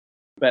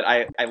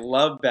I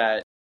love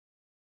that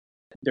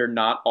they're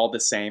not all the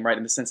same, right?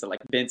 In the sense that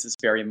like Vince is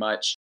very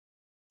much,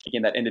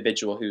 again, that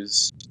individual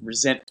who's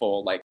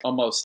resentful, like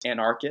almost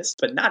anarchist,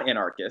 but not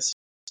anarchist.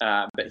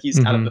 But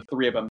he's out of the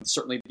three of them,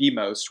 certainly the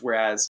most.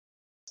 Whereas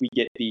we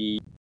get the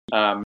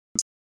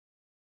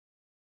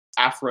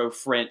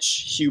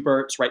Afro-French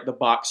Hubert, right, the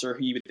boxer,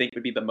 who you would think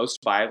would be the most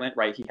violent,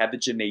 right? He had the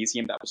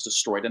gymnasium that was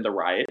destroyed in the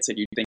riots, and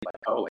you'd think like,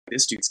 oh, like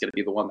this dude's going to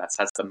be the one that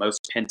has the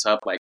most pent up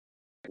like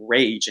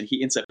rage, and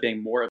he ends up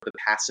being more of the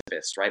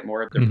pacifist, right,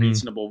 more of the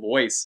reasonable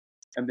voice.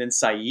 And then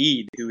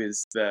Saeed, who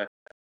is the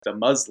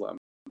Muslim,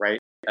 right,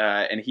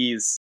 and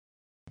he's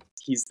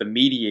the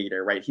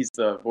mediator, right? He's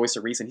the voice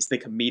of reason. He's the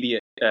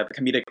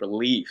comedic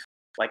relief.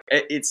 Like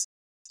it's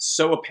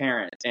so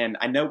apparent, and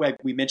I know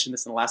we mentioned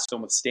this in the last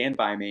film with Stand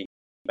By Me,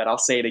 but I'll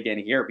say it again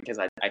here because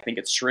I think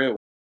it's true.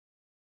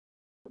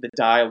 The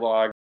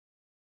dialogue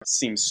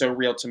seems so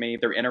real to me.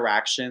 Their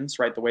interactions,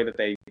 right? The way that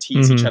they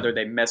tease each other,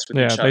 they mess with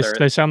each other.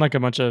 They sound like a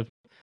bunch of...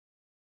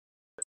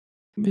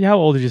 How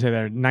old did you say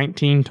they're?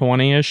 19,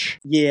 20-ish?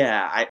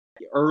 Yeah,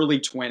 early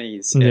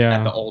 20s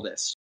at the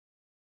oldest.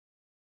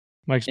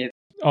 Like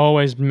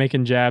always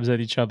making jabs at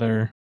each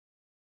other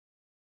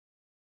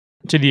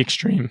to the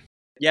extreme.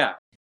 Yeah,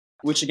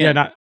 which again...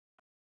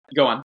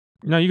 Go on.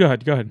 No, you go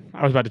ahead.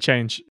 I was about to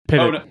change.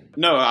 Pivot. Oh,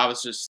 no, I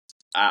was just...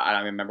 I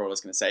don't remember what I was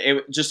going to say.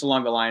 It just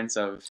along the lines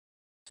of...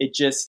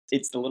 It's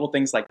the little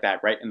things like that,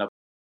 right? And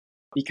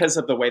because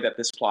of the way that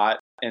this plot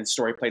and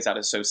story plays out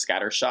is so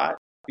scattershot,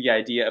 the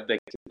idea of the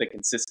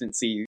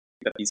consistency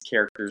that these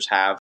characters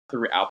have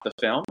throughout the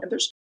film, and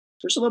there's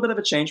there's a little bit of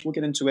a change. We'll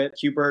get into it.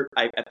 Hubert,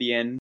 at the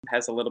end,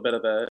 has a little bit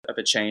of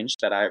a change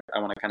that I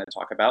want to kind of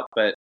talk about.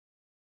 But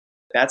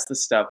that's the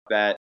stuff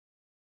that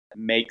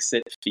makes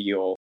it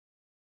feel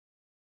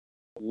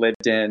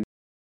lived in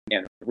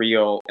and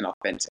real and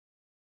authentic.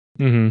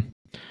 Mm-hmm.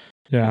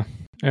 Yeah.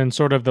 And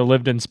sort of the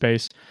lived in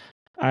space.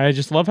 I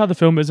just love how the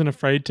film isn't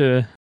afraid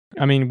to,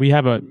 I mean,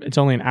 it's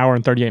only an hour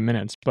and 38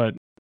 minutes, but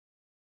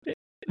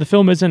the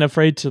film isn't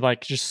afraid to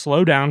like just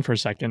slow down for a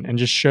second and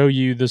just show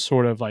you this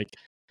sort of like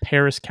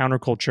Paris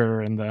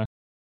counterculture and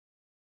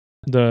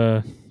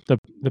the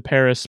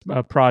Paris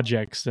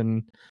projects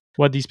and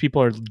what these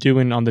people are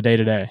doing on the day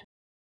to day.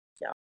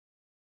 Yeah.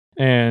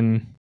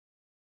 And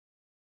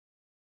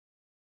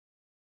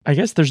I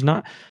guess there's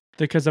not,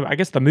 because I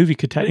guess the movie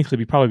could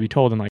technically probably be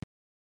told in like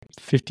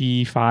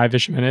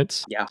 55-ish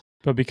minutes. Yeah.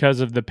 But because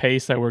of the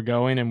pace that we're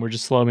going and we're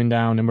just slowing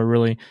down and we're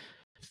really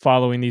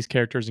following these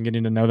characters and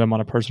getting to know them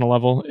on a personal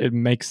level, it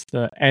makes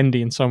the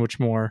ending so much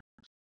more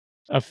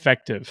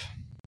effective.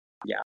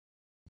 Yeah,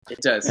 it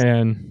does.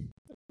 And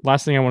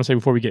last thing I want to say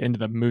before we get into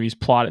the movie's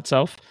plot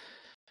itself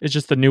is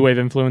just the new wave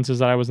influences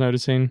that I was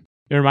noticing.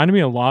 It reminded me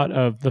a lot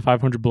of the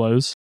 500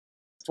 Blows.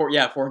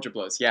 400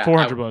 Blows. Yeah.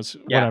 400 Blows.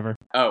 Yeah. Whatever.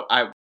 Oh,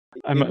 I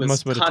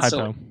must have been a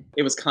typo.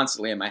 It was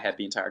constantly in my head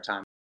the entire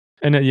time.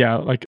 And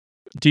like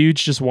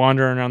dudes just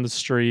wandering around the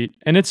street.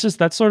 And it's just,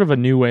 that's sort of a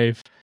new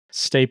wave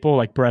staple.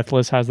 Like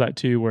Breathless has that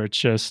too, where it's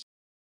just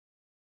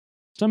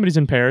somebody's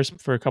in Paris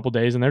for a couple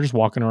days and they're just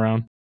walking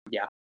around.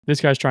 Yeah. This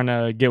guy's trying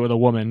to get with a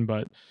woman,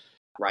 but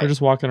they're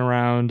just walking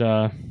around.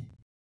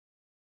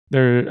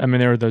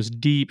 There are those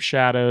deep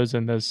shadows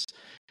and this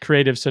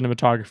creative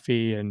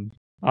cinematography and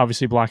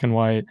obviously black and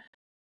white.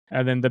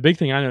 And then the big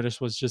thing I noticed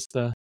was just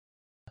the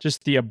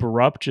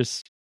abrupt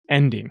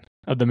ending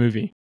of the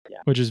movie,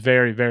 which is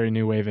very, very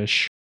new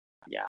wave-ish.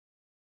 Yeah.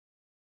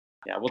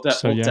 Yeah, we'll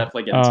definitely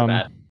get into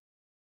that.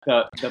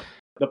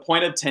 The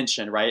point of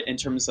tension, right, in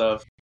terms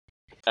of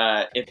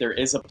if there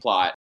is a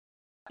plot,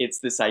 it's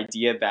this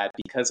idea that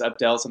because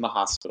Abdel's in the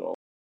hospital,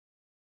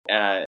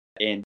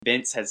 and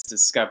Vince has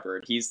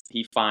discovered,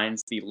 he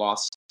finds the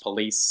lost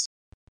police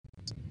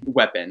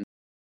weapon.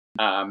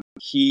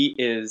 He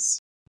is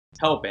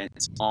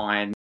hell-bent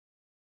on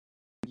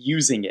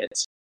using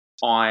it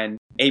on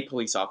a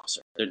police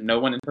officer. There's no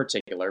one in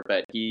particular,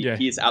 but he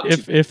is out.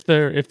 If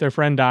their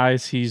friend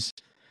dies, he's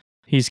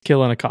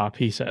killing a cop.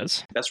 He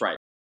says that's right.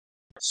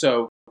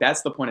 So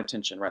that's the point of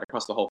tension, right,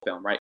 across the whole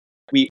film, right?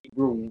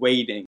 We're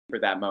waiting for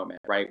that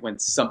moment, right, when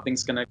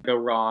something's gonna go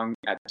wrong.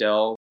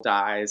 Abdel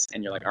dies,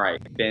 and you're like, all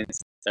right,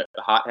 Vince, the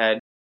hothead,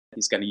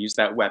 he's gonna use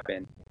that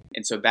weapon,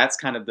 and so that's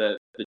kind of the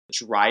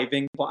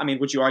driving plot. I mean,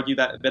 would you argue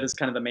that is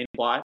kind of the main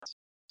plot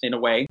in a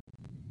way,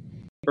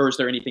 or is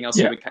there anything else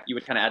you would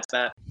kind of add to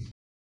that?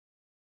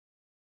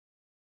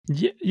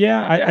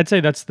 Yeah, I'd say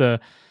that's I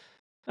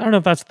don't know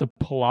if that's the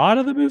plot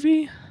of the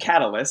movie,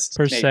 catalyst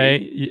per maybe.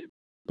 se,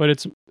 but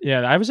it's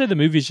I would say the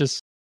movie's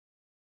just.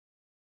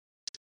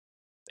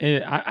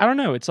 I don't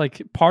know. It's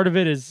like part of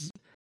it is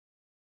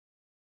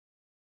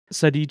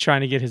Sadi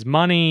trying to get his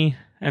money,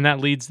 and that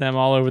leads them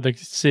all over the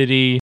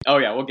city. Oh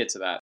yeah, we'll get to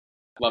that.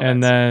 Love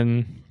and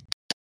that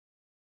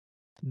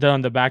then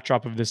on the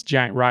backdrop of this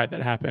giant riot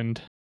that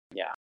happened.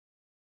 Yeah,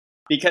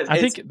 because I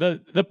think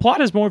the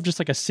plot is more of just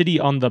like a city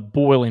on the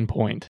boiling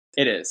point.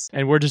 It is,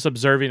 and we're just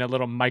observing a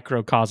little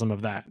microcosm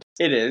of that.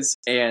 It is,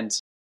 and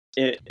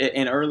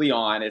and early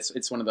on,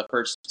 it's one of the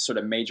first sort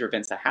of major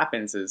events that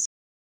happens is.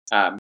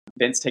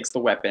 Vince takes the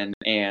weapon,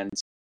 and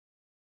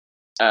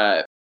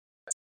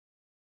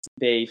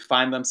they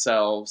find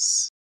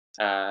themselves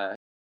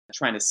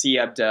trying to see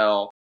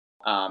Abdel.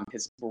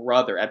 Abdel's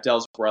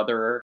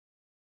brother,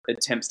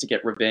 attempts to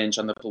get revenge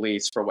on the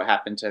police for what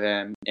happened to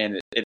them,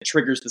 and it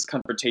triggers this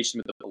confrontation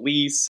with the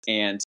police,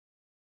 and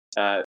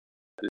the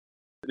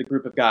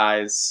group of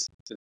guys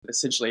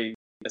essentially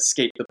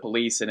escape the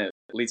police, and it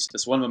leads to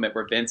this one moment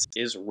where Vince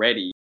is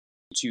ready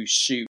to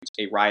shoot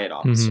a riot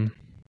officer. Mm-hmm.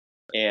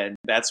 And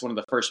that's one of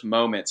the first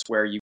moments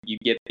where you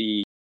get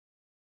the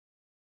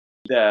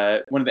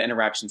one of the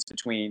interactions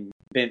between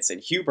Vince and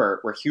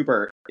Hubert, where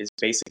Hubert is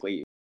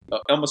basically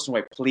almost in a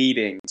way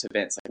pleading to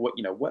Vince, like,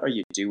 what are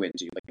you doing,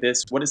 dude? Like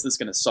this, what is this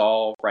going to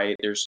solve? Right?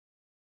 There's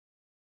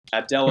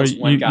Abdel is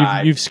one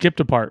guy. You've skipped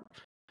a part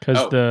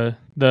because the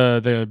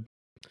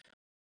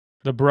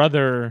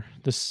brother,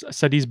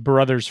 Sadi's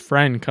brother's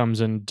friend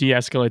comes and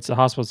de-escalates the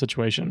hospital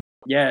situation.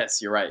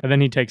 Yes, you're right. And then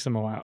he takes them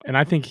all out, and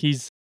I think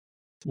he's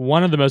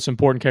one of the most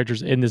important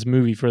characters in this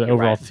movie for the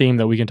overall theme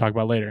that we can talk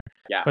about later.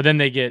 Yeah. But then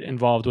they get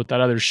involved with that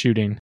other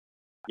shooting.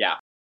 Yeah.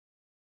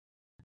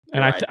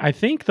 And I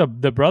think the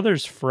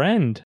brother's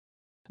friend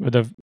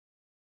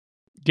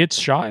gets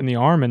shot in the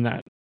arm in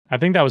that. I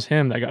think that was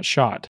him that got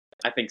shot.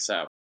 I think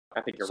so.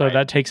 I think you're right. So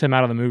that takes him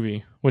out of the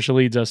movie, which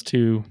leads us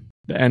to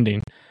the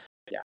ending.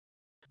 Yeah.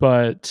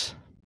 But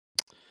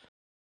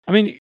I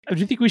mean, do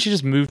you think we should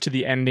just move to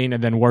the ending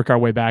and then work our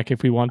way back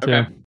if we want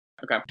to?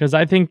 Okay. Because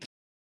I think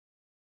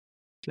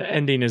the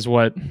ending is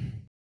what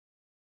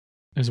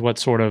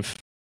sort of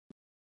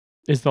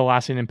is the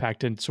lasting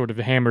impact and sort of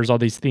hammers all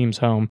these themes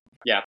home.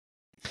 Yeah.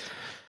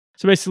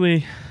 So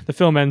basically, the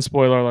film ends,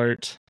 spoiler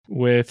alert,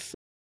 with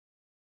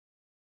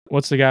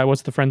what's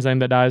the friend's name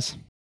that dies?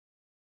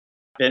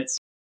 Vince.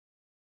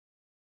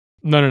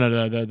 No,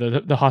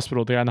 the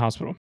hospital, the guy in the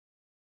hospital.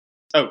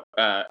 Oh,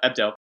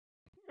 Abdel.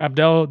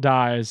 Abdel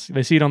dies.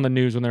 They see it on the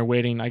news when they're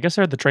waiting. I guess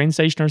they're at the train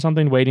station or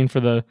something, waiting for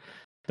the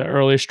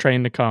earliest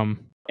train to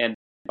come. And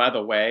by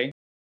the way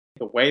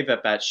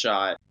that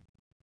shot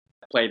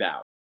played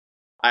out,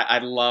 I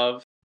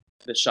love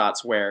the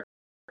shots where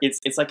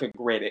it's like a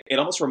grid. It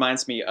almost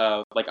reminds me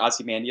of like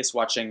Ozymandias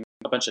watching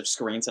a bunch of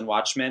screens in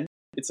Watchmen.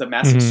 It's a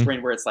massive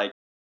screen where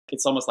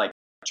it's almost like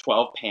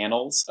 12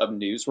 panels of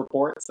news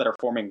reports that are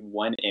forming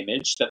one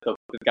image that the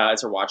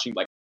guys are watching,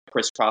 like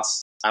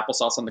crisscross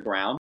applesauce on the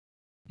ground,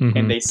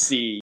 and they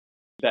see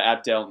the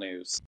Abdel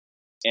news,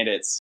 and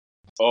it's,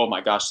 oh my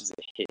gosh, does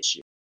it hit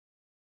you?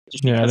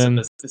 Just because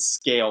of the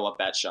scale of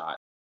that shot.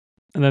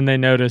 And then they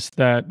notice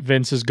that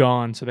Vince is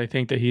gone, so they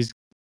think that he's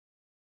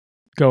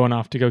going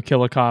off to go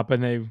kill a cop,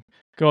 and they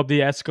go up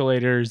the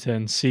escalators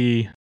and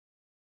see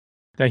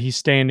that he's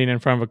standing in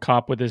front of a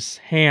cop with his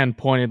hand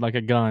pointed like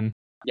a gun.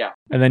 Yeah.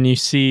 And then you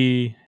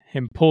see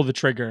him pull the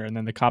trigger, and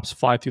then the cops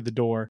fly through the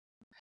door.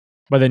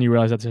 But then you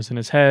realize that's just in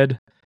his head.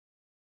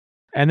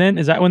 And then,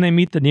 is that when they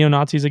meet the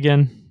neo-Nazis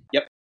again?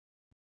 Yep.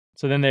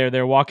 So then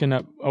they're walking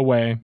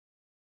away,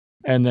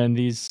 and then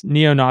these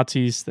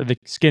neo-Nazis, the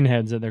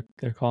skinheads that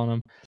they're calling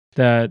them,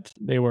 that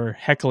they were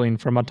heckling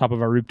from on top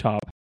of a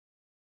rooftop,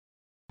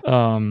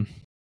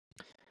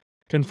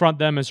 confront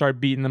them and start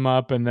beating them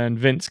up. And then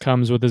Vince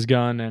comes with his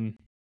gun, and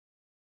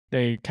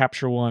they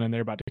capture one, and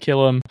they're about to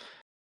kill him.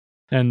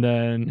 And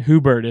then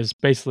Hubert is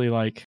basically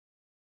like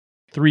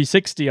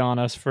 360 on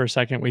us for a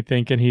second, we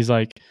think, and he's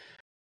like,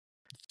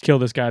 kill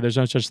this guy. There's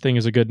no such thing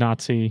as a good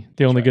Nazi.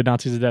 The only good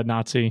Nazi is a dead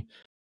Nazi.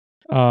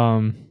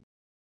 And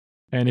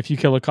if you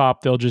kill a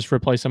cop, they'll just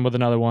replace him with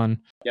another one.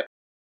 Yep.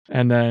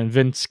 And then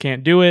Vince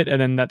can't do it, and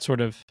then that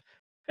sort of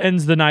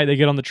ends the night. They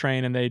get on the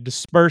train and they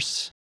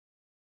disperse.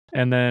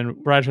 And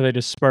then right after they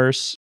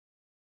disperse,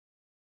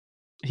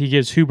 he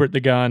gives Hubert the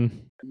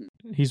gun.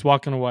 He's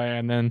walking away,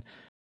 and then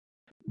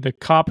the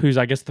cop, who's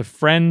I guess the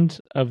friend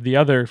of the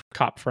other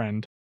cop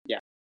friend,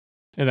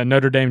 in a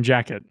Notre Dame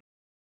jacket,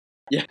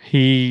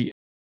 he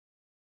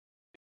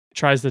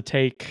tries to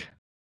take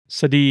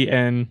Sadi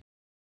and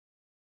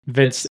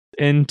Vince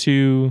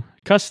into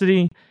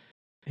custody.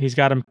 He's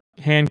got him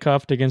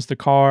handcuffed against the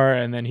car,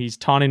 and then he's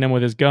taunting him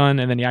with his gun,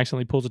 and then he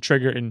accidentally pulls the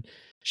trigger and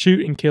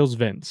kills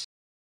Vince.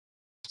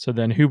 So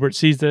then Hubert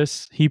sees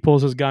this. He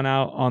pulls his gun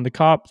out on the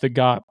cop. The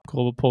cop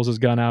pulls his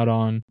gun out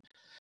on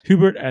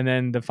Hubert, and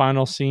then the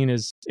final scene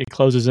is it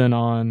closes in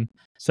on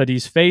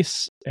Sadi's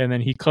face, and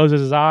then he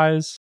closes his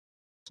eyes,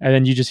 and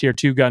then you just hear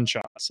 2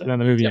 gunshots, and then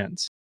the movie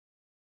ends.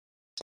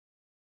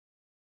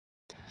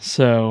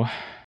 So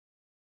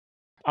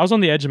I was on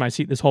the edge of my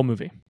seat this whole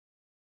movie.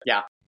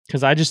 Yeah.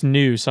 Because I just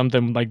knew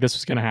something like this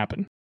was going to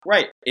happen.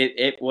 Right.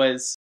 It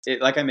was,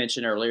 like I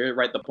mentioned earlier,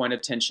 right, the point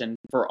of tension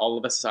for all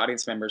of us as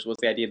audience members was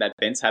the idea that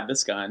Vince had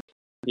this gun.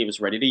 He was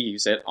ready to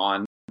use it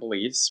on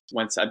police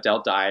once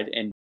Abdel died,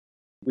 and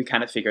we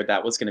kind of figured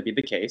that was going to be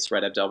the case,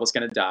 right? Abdel was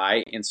going to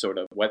die, and sort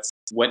of what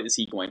is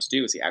he going to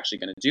do? Is he actually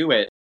going to do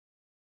it?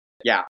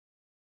 Yeah.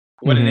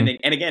 What an ending.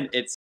 And again,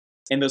 it's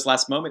in those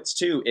last moments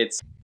too, it's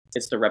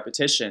the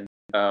repetition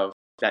of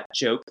that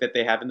joke that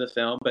they have in the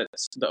film, but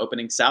the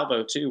opening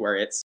salvo too, where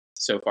it's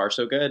so far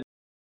so good,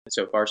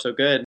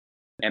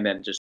 and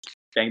then just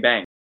bang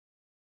bang,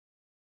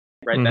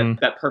 right?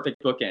 That perfect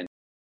bookend.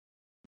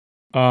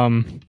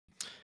 And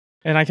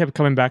I kept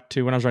coming back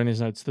to, when I was writing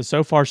these notes, the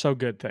so far so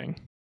good thing,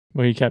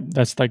 where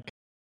that's like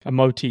a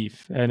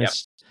motif, and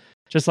it's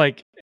just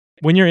like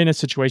when you're in a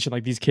situation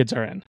like these kids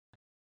are in,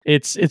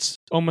 it's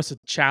almost a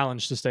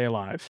challenge to stay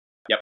alive.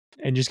 Yep.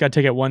 And you just got to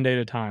take it one day at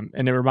a time.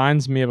 And it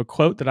reminds me of a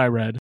quote that I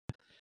read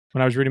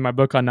when I was reading my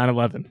book on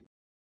 9/11.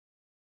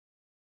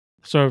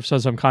 So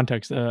some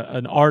context,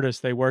 an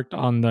artist, they worked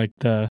on like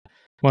the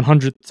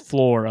 100th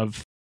floor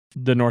of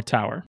the North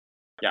Tower.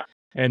 Yeah.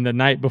 And the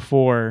night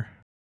before,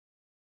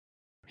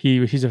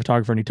 he's a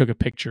photographer, and he took a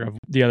picture of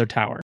the other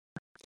tower.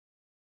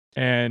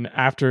 And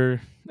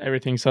after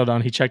everything settled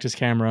down, he checked his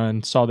camera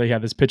and saw that he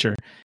had this picture.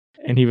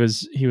 And he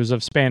was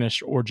of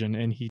Spanish origin,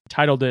 and he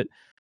titled it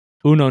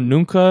 "Uno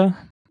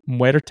nunca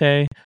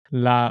muerte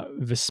la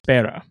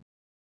víspera,"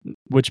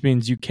 which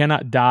means you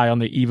cannot die on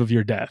the eve of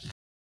your death.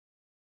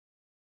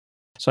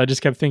 So I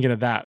just kept thinking of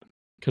that,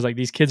 because like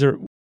these kids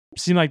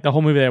seem like the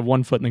whole movie they have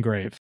one foot in the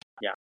grave.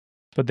 Yeah.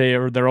 But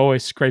they're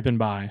always scraping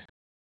by.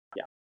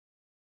 Yeah.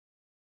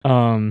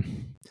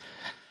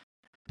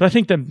 But I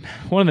think that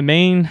one of the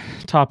main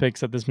topics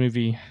that this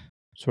movie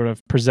sort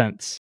of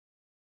presents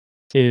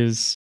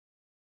is,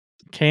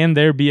 can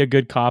there be a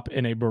good cop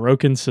in a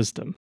broken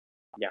system?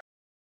 Yeah.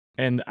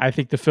 And I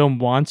think the film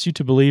wants you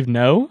to believe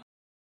no.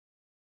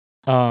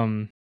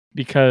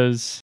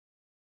 Because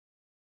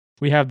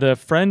we have the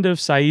friend of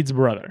Saeed's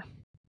brother,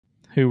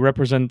 who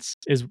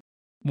is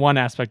one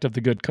aspect of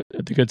the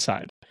good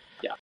side.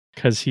 Yeah.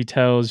 Because he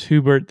tells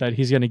Hubert that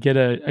he's going to get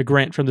a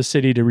grant from the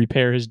city to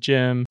repair his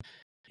gym.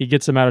 He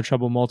gets him out of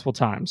trouble multiple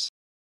times.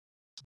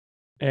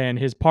 and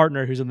his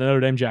partner, who's in the Notre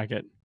Dame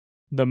jacket.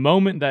 The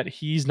moment that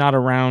he's not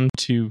around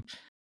to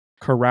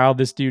corral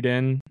this dude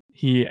in,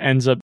 he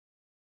ends up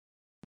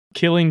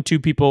killing 2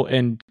 people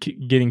and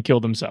getting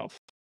killed himself.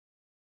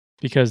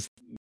 Because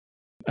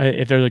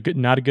if there's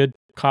not a good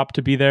cop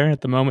to be there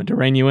at the moment to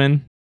rein you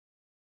in,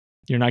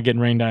 you're not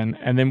getting reined in.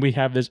 And then we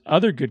have this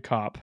other good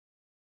cop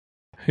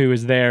who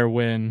is there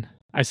when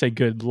I say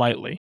good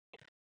lightly.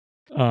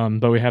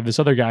 But we have this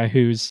other guy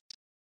who's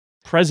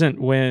present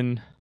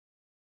when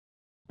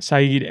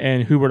Saeed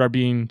and Hubert are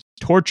being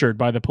tortured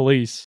by the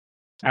police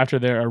after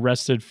they're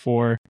arrested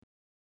for,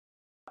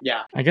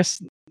 I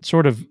guess,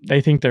 sort of,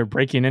 they think they're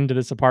breaking into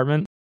this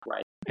apartment.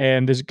 Right.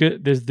 And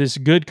this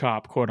good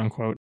cop, quote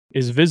unquote,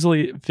 is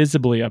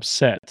visibly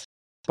upset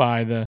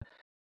by the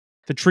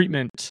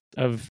treatment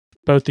of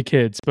both the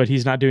kids, but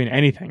he's not doing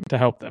anything to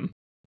help them.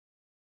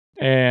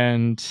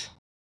 And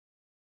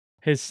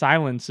his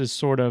silence is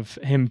sort of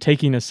him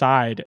taking a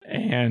side,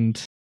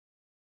 and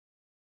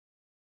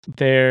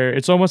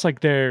it's almost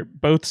like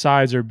both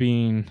sides are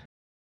being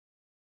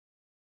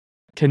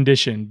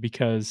conditioned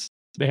because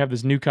they have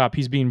this new cop.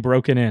 He's being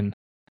broken in.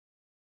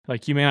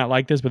 Like, you may not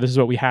like this, but this is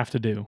what we have to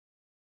do.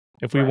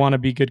 If we want to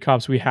be good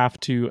cops, we have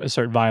to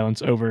assert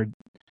violence over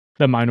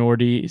the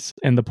minorities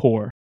and the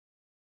poor.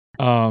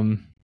 And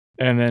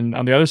then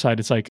on the other side,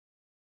 it's like,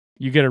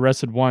 you get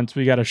arrested once,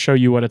 we got to show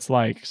you what it's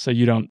like so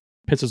you don't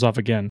piss us off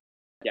again.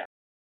 Yeah.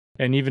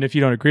 And even if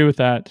you don't agree with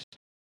that,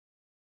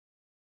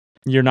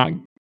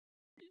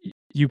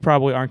 you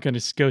probably aren't going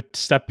to go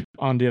step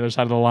on the other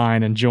side of the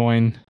line and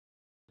join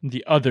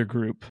the other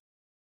group.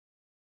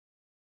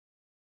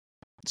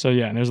 So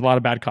yeah, and there's a lot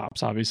of bad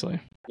cops, obviously.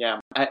 Yeah,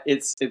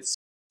 it's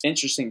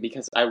interesting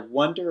because I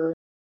wonder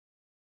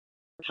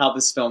how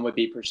this film would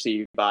be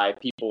perceived by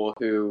people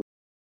who,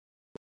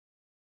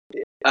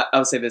 I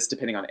would say this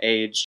depending on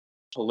age,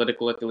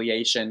 political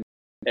affiliation,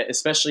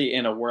 especially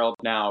in a world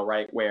now,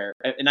 right, where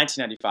in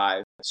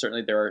 1995,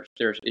 certainly there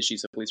are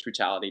issues of police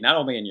brutality, not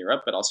only in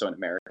Europe, but also in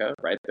America,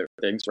 right?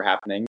 Things were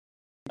happening.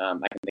 I can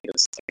think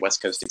of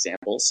West Coast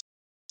examples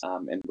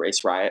and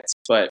race riots.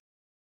 But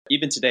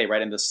even today,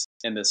 right, in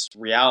this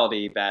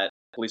reality that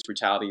police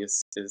brutality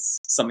is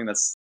something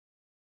that's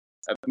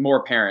more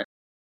apparent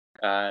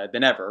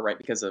than ever, right,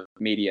 because of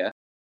media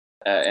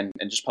and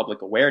just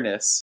public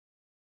awareness,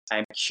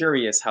 I'm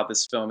curious how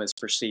this film is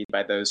perceived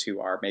by those who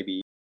are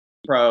maybe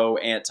pro,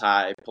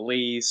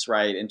 anti-police,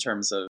 right, in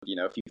terms of,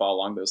 if you fall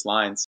along those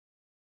lines.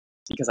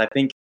 Because I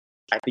think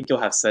you'll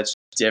have such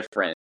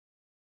different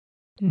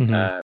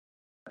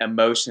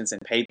emotions and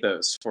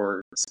pathos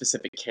for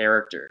specific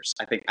characters.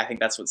 I think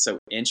that's what's so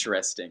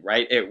interesting,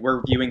 right?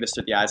 We're viewing this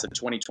through the eyes of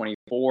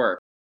 2024.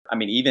 I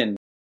mean, even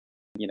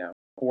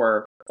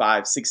 4,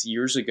 5, 6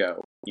 years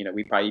ago,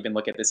 we probably even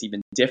look at this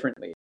even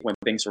differently when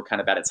things were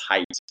kind of at its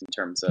height in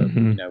terms of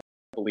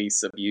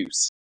police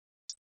abuse.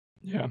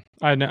 Yeah,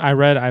 I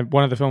read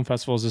one of the film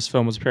festivals this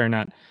film was appearing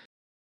at.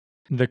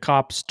 The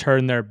cops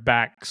turned their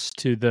backs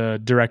to the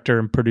director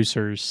and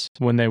producers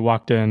when they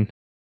walked in.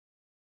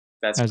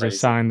 That's as crazy. A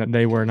sign that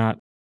they were not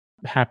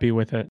happy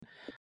with it.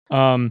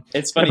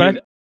 It's funny. Yeah,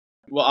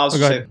 well, I'll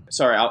say,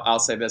 sorry, I'll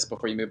say this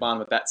before you move on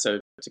with that. So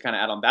to kind of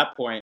add on that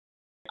point,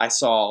 I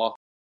saw,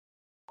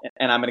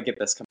 and I'm going to get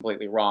this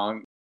completely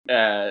wrong,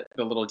 the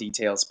little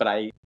details, but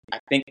I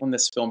think when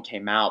this film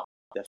came out,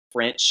 the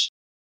French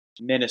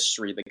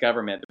ministry, the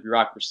government, the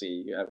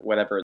bureaucracy,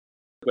 whatever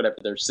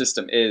their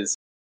system is,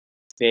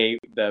 the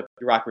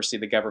bureaucracy,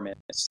 the government,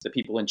 the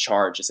people in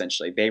charge,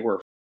 essentially, they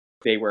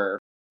were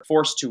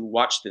forced to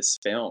watch this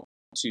film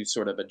to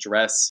sort of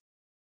address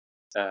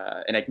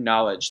and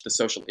acknowledge the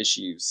social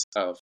issues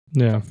of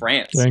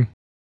France,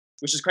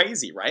 which is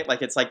crazy, right?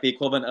 Like, it's like the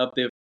equivalent of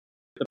the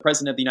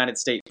president of the United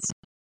States,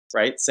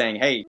 right, saying,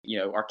 "Hey,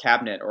 our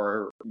cabinet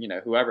or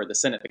whoever, the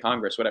Senate, the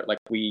Congress, whatever, like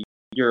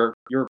you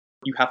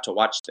have to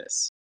watch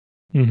this."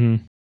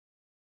 Mm-hmm.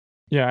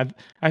 Yeah,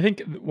 I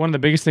think one of the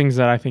biggest things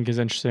that I think is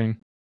interesting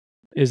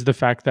is the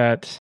fact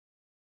that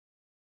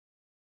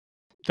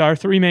our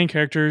 3 main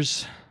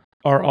characters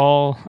are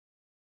all,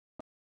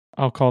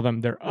 I'll call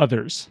them, they're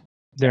others.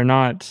 They're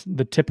not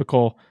the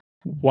typical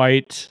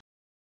white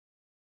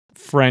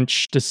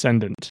French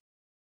descendant.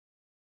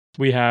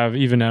 We have,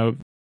 even though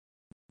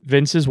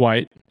Vince is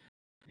white,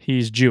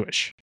 he's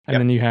Jewish. And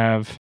then you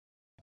have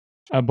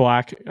a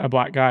black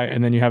guy,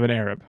 and then you have an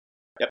Arab.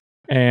 Yep.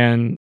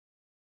 And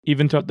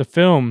even throughout the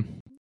film,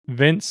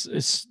 Vince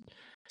is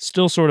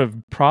still sort of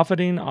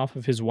profiting off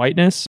of his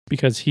whiteness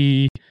because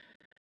he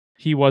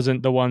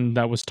wasn't the one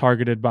that was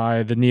targeted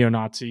by the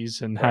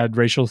neo-Nazis and had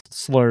racial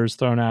slurs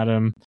thrown at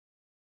him.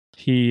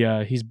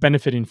 He's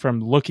benefiting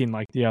from looking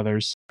like the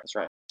others. That's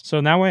right. So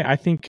in that way, I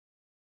think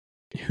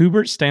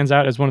Hubert stands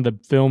out as one of the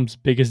film's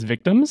biggest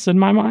victims in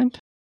my mind.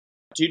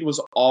 Dude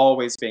was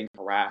always being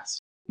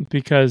harassed.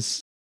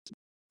 Because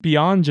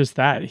beyond just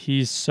that,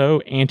 he's so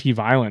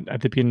anti-violent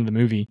at the beginning of the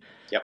movie.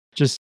 Yep.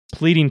 Just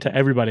pleading to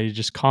everybody to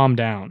just calm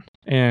down.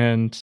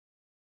 And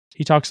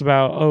he talks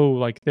about,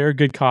 like, they're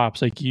good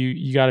cops. Like,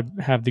 you got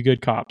to have the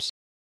good cops.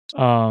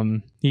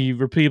 He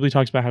repeatedly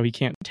talks about how he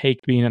can't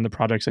take being in the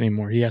projects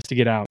anymore. He has to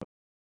get out.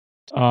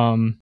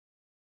 And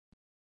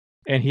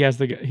he has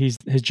his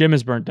gym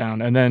is burnt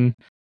down, and then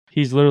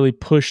he's literally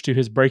pushed to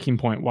his breaking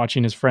point,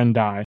 watching his friend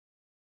die,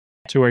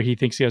 to where he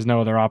thinks he has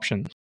no other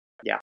option.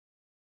 Yeah.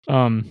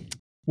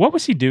 What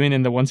was he doing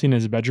in the one scene in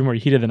his bedroom where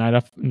he heated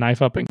the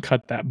knife up and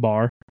cut that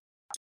bar?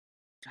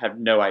 I have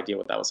no idea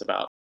what that was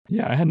about.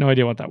 Yeah, I had no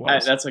idea what that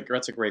was. That's a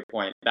great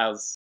point.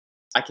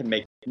 I can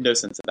make no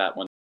sense of that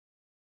one.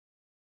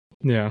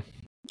 Yeah.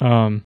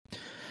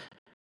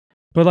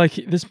 But like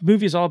this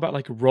movie is all about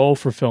like role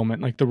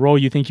fulfillment. Like the role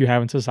you think you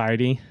have in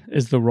society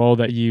is the role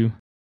that you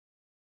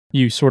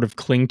sort of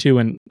cling to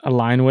and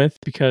align with,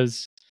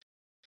 because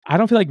I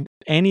don't feel like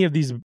any of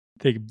these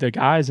the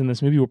guys in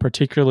this movie were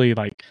particularly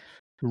like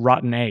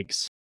rotten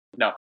eggs.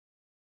 No.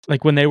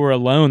 Like when they were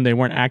alone, they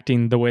weren't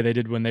acting the way they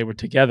did when they were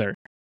together.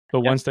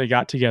 But once they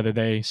got together,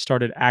 they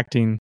started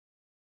acting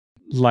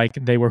like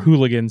they were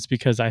hooligans,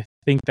 because I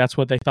think that's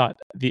what they thought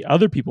the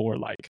other people were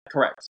like.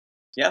 Correct.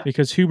 Yeah.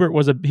 Because Hubert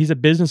he's a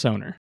business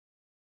owner.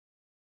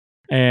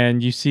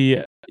 And you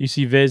see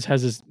Viz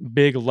has this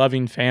big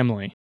loving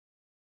family.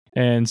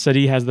 And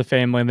Sadie has the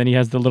family, and then he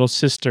has the little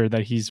sister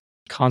that he's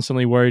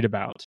constantly worried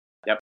about.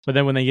 Yep. But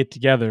then when they get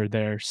together,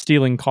 they're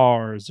stealing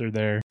cars, or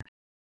they're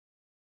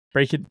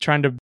they're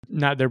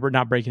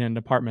not breaking into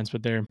apartments,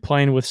 but they're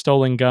playing with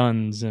stolen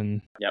guns,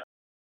 and yep.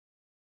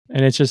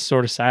 And it's just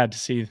sort of sad to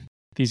see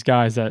these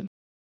guys that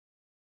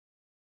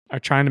are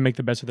trying to make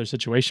the best of their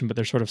situation, but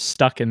they're sort of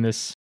stuck in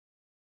this.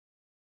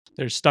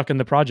 They're stuck in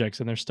the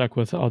projects, and they're stuck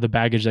with all the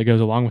baggage that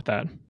goes along with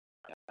that.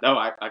 No,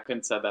 I couldn't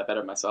have said that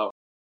better myself.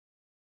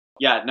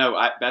 Yeah, no,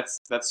 that's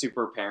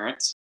super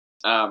apparent.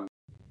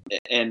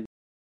 And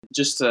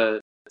just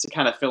to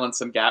kind of fill in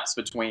some gaps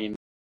between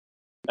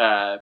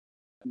the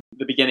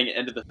beginning and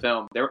end of the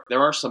film, there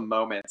are some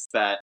moments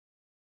that,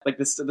 like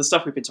the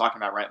stuff we've been talking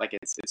about, right? Like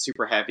it's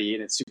super heavy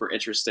and it's super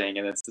interesting,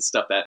 and it's the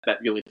stuff that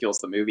really fuels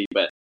the movie.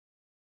 But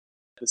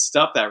the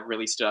stuff that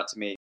really stood out to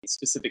me,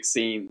 specific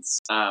scenes,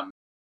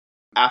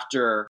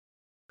 after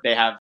they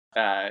have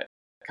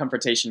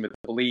confrontation with the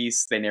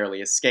police, they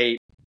narrowly escape.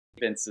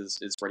 Vince is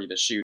ready to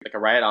shoot like a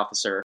riot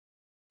officer.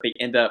 They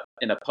end up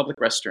in a public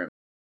restroom.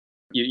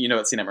 You know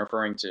what scene I'm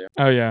referring to?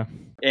 Oh yeah.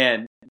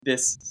 And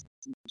this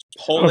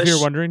Polish. If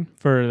you're wondering,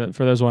 for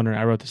those wondering,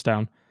 I wrote this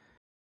down.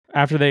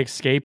 After they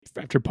escape,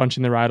 after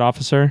punching the riot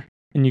officer,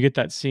 and you get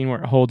that scene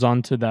where it holds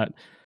on to that,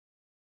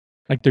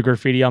 like the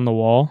graffiti on the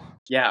wall.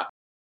 Yeah.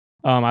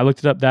 I looked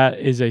it up. That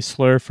is a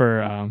slur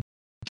for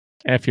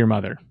F your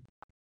mother.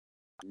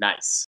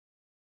 Nice.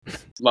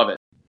 Love it.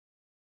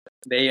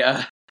 They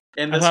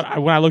when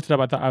I looked it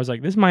up, I was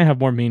like, this might have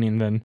more meaning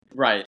than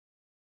right.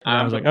 And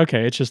I was like,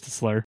 okay, it's just a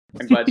slur.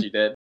 I'm glad you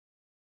did.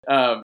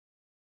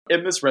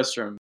 In this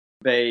restroom,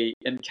 they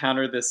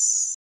encounter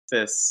this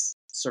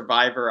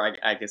survivor.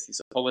 I guess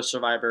he's a Polish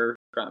survivor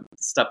from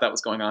stuff that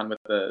was going on with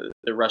the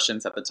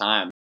Russians at the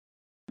time,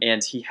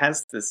 and he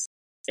has this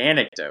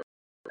anecdote.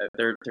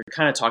 They're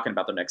kind of talking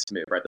about their next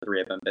move, right? The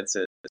three of them,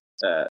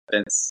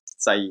 Vince,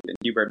 Saeed, and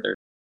Hubert. They're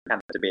kind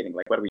of debating,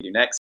 like, what do we do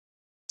next?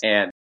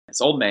 And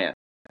this old man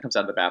comes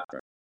out of the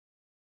bathroom,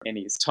 and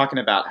he's talking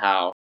about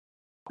how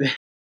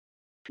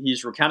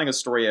he's recounting a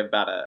story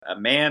about a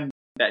man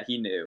that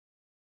he knew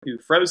who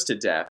froze to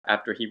death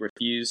after he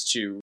refused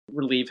to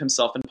relieve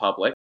himself in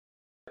public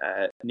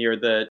near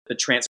the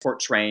transport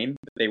train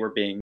that they were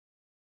being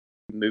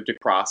moved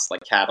across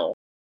like cattle.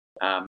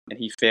 And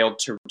he failed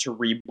to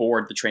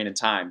reboard the train in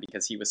time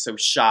because he was so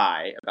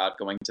shy about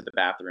going to the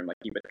bathroom. Like,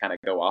 he would kind of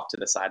go off to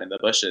the side in the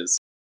bushes.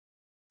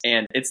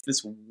 And it's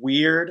this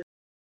weird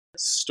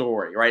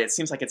story, right? It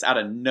seems like it's out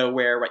of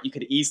nowhere, right? You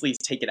could easily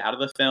take it out of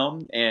the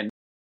film. And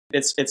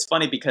it's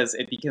funny because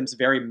it becomes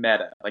very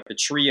meta. Like, the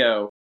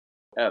trio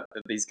of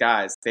these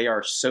guys, they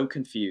are so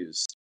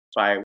confused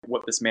by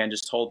what this man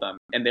just told them.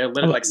 And they're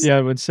literally like...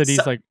 Yeah, when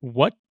Sadie's like,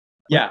 what?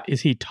 Yeah. What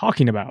is he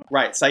talking about?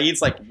 Right.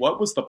 Saeed's like, what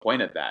was the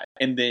point of that?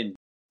 And then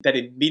that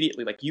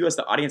immediately, like, you as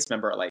the audience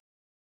member are like,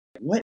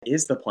 what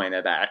is the point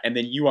of that? And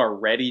then you are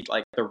ready,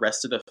 like, the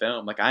rest of the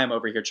film. Like, I am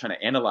over here trying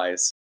to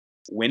analyze,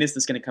 when is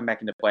this going to come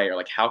back into play? Or,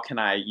 like, how can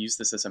I use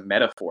this as a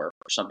metaphor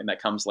for something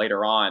that comes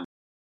later on?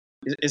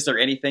 Is there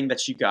anything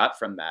that you got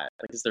from that?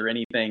 Like, is there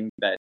anything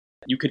that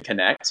you could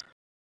connect?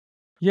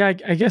 Yeah, I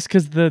guess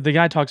because the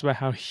guy talks about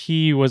how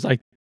he was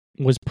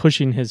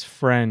pushing his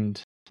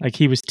friend. Like,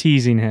 he was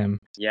teasing him.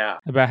 Yeah.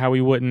 About how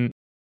he wouldn't,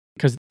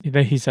 because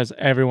he says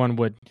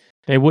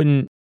they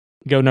wouldn't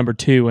go number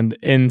 2 and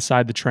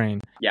inside the train.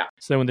 Yeah.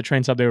 So when the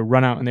train stopped, they would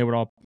run out and they would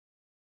all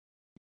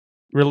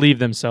relieve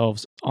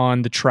themselves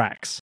on the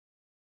tracks.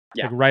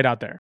 Yeah. Like, right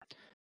out there.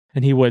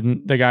 And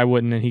the guy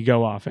wouldn't, and he'd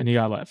go off and he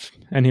got left.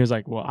 And he was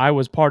like, well, I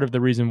was part of the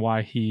reason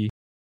why he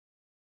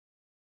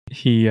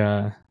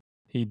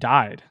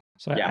died.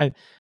 So yeah.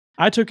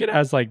 I took it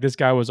as like this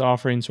guy was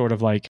offering sort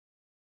of like,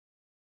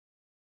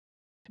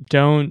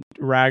 don't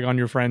rag on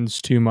your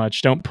friends too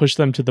much. Don't push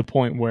them to the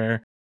point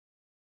where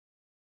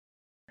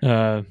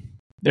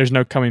there's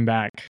no coming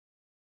back.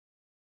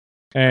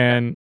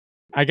 And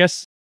I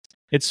guess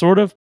it's sort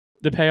of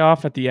the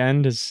payoff at the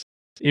end is,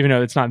 even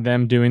though it's not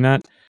them doing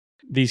that,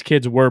 these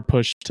kids were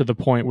pushed to the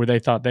point where they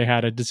thought they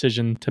had a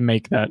decision to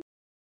make that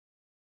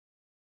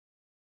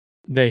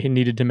they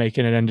needed to make,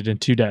 and it ended in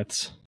 2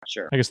 deaths.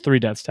 Sure. I guess 3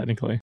 deaths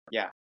technically.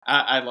 Yeah,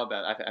 I love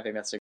that. I think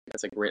that's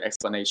a great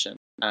explanation.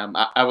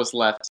 I was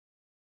left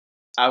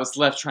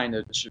trying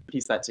to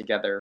piece that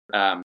together.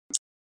 And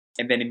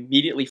then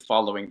immediately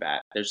following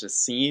that, there's a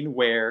scene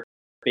where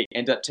they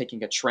end up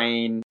taking a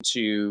train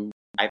to,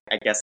 I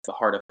guess, the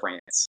heart of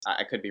France.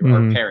 I could be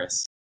wrong, or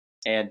Paris,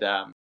 and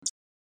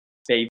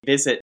they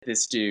visit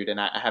this dude, and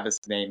I have his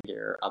name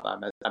here.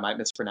 I might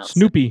mispronounce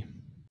Snoopy.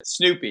 it.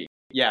 Snoopy.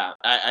 Yeah,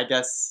 I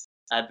guess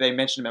they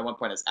mentioned him at one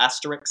point as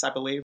Asterix, I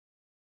believe.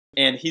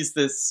 And he's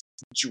this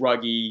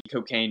druggy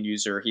cocaine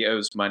user. He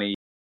owes money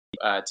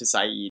to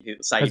Saeed.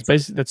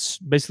 That's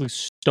basically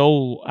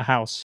stole a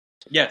house.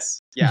 Yes,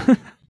 yeah.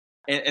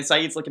 and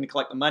Saeed's looking to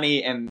collect the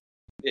money, and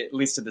it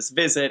leads to this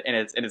visit, and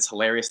it's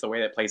hilarious the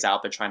way that plays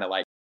out. They're trying to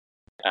like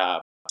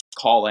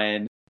call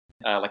in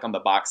like on the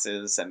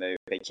boxes, and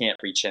they can't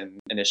reach in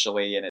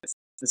initially, and it's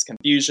this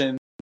confusion.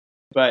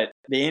 But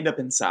they end up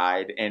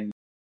inside, and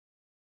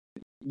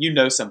you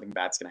know something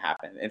bad's gonna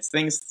happen.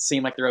 Things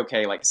seem like they're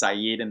okay. Like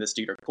Saeed and this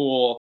dude are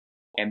cool,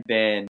 and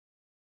then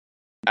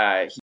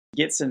he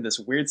gets in this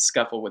weird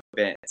scuffle with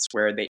Vince,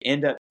 where they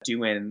end up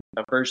doing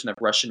a version of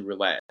Russian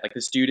roulette. Like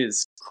this dude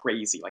is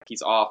crazy, like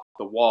he's off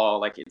the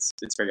wall, like it's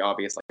very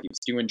obvious, like he was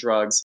doing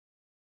drugs,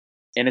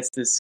 and it's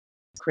this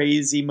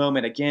crazy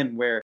moment again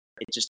where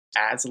it just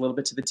adds a little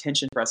bit to the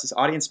tension for us as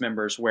audience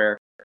members, where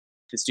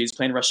this dude's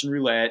playing Russian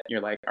roulette, and you're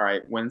like, all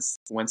right, when's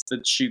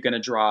the shoe gonna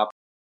drop?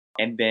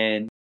 And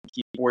then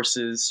he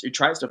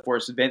tries to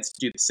force Vince to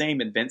do the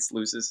same, and Vince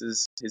loses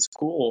his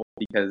cool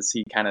because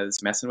he kind of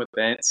is messing with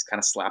Vince, kind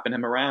of slapping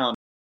him around.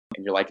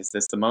 And you're like, is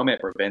this the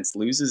moment where Vince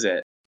loses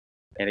it?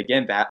 And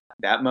again,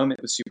 that moment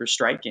was super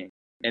striking.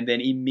 And then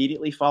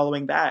immediately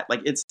following that,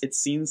 like it's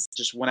scenes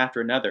just one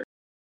after another.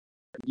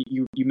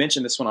 You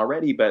mentioned this one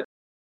already, but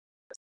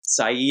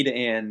Saeed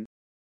and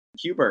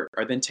Hubert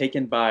are then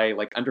taken by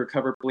like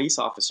undercover police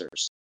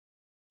officers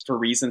for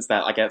reasons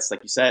that, I guess,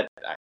 like you said,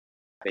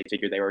 they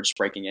figured they were just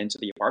breaking into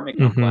the apartment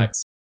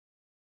complex.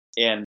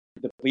 And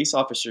the police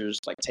officers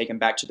like take him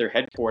back to their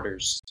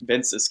headquarters.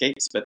 Vince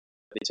escapes, but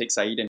they take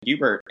Saeed and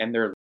Hubert, and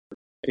they're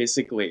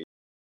basically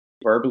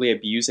verbally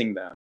abusing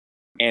them.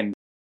 And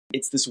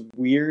it's this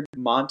weird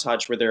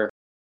montage where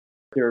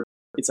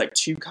it's like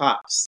 2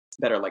 cops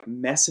that are like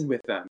messing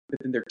with them, but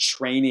then they're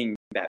training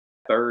that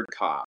 3rd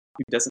cop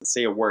who doesn't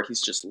say a word.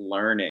 He's just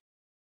learning.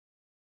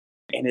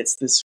 And it's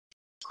this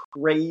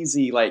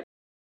crazy, like,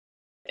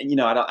 you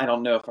know, I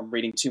don't know if I'm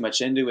reading too much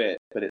into it,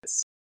 but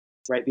it's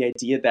right, the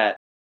idea that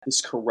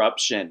this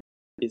corruption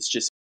is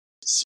just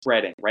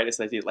spreading, right? It's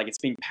the idea, like it's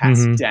being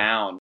passed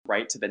down,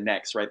 right, to the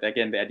next, right?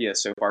 Again, the idea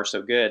is so far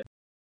so good,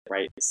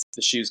 right?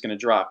 The shoe's going to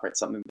drop, right?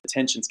 The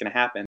tension's going to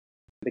happen.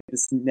 Like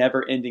this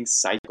never-ending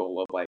cycle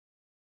of like,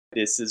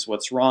 this is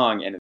what's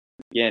wrong, and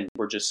again,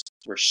 we're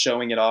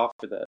showing it off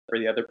for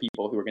the other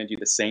people who are going to do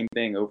the same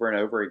thing over and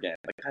over again.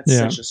 Like that's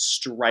such a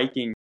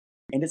striking,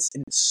 and it's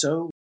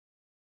so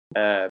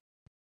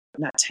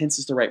not tense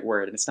is the right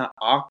word, and it's not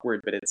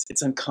awkward, but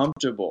it's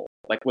uncomfortable,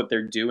 like what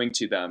they're doing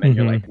to them, and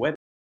you're like,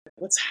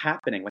 what's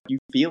happening? Like you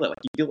feel it, like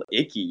you feel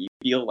icky, you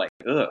feel like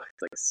ugh,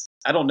 like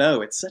I don't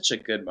know. It's such a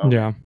good moment.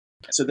 Yeah.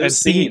 So those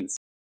scenes.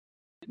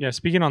 Yeah,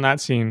 speaking on that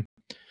scene,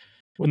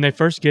 when they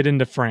first get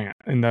into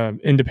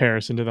into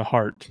Paris, into the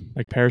heart,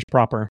 like Paris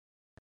proper,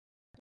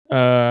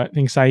 I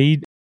think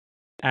Saeed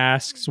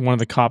asks one of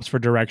the cops for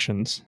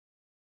directions,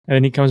 and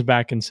then he comes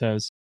back and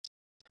says,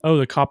 "Oh,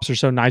 the cops are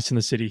so nice in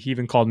the city. He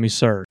even called me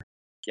sir."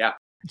 Yeah.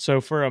 So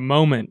for a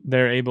moment,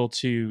 they're able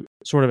to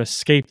sort of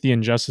escape the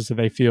injustice that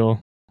they feel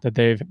that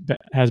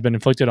has been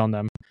inflicted on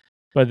them.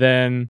 But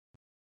then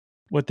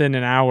within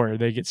an hour,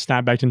 they get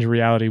snapped back into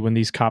reality when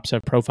these cops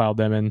have profiled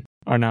them and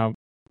are now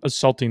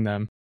assaulting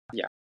them.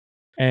 Yeah.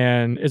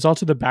 And it's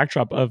also the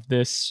backdrop of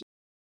this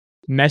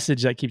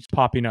message that keeps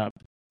popping up,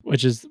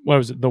 which is, what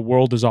was it? The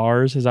world is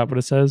ours. Is that what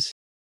it says?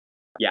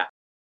 Yeah.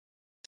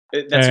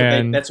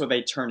 That's what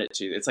they turn it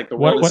to. It's like the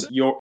world is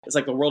yours. It's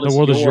like the world is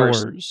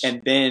yours, and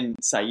then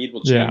Saeed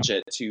will change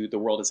it to the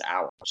world is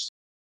ours.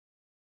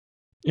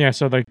 Yeah,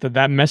 so like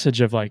that message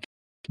of like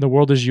the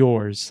world is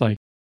yours, like,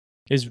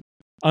 is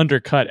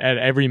undercut at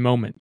every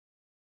moment,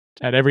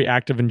 at every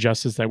act of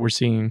injustice that we're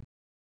seeing,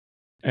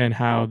 and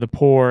how the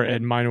poor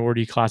and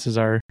minority classes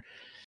are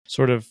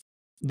sort of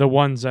the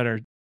ones that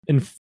are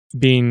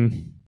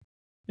being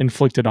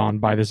inflicted on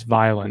by this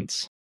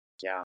violence.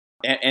 Yeah,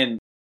 and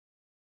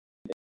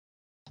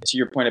to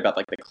your point about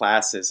like the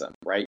classism,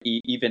 right?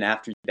 Even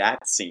after that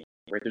scene,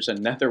 right? There's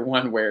another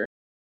one where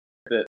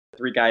the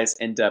 3 guys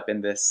end up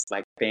in this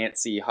like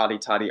fancy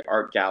hotty-toddy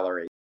art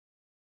gallery,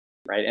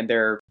 right? And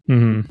they're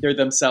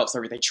themselves.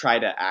 They try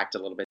to act a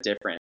little bit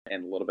different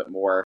and a little bit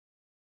more,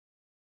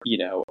 you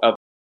know, of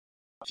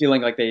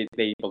feeling like they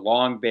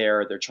belong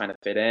there. They're trying to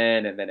fit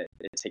in, and then it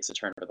takes a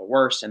turn for the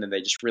worse, and then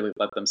they just really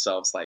let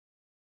themselves, like,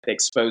 they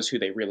expose who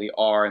they really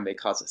are, and they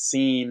cause a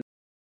scene.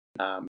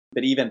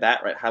 But even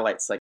that, right,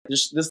 highlights like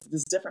just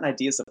this different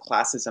ideas of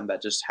classism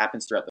that just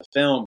happens throughout the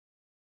film.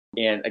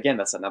 And again,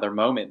 that's another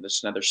moment.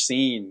 There's another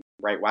scene,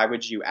 right? Why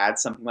would you add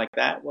something like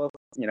that? Well,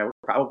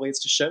 probably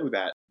it's to show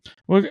that.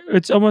 Well,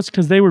 it's almost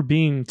because they were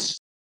being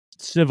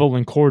civil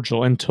and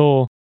cordial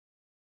until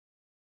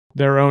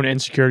their own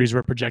insecurities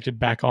were projected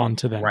back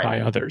onto them by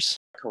others.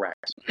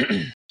 Correct.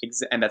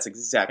 And that's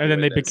exactly. And then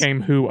what they it is.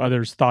 became who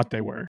others thought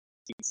they were.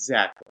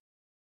 Exactly.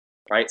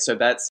 Right. So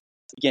that's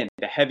again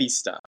the heavy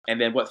stuff,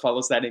 and then what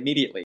follows that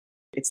immediately?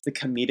 It's the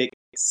comedic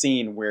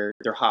scene where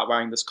they're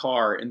hotwiring this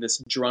car, and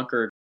this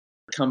drunkard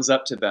comes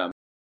up to them,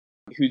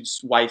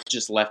 whose wife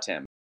just left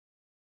him.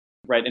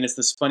 Right, and it's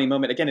this funny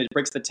moment. Again, it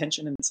breaks the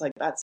tension, and it's like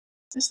that's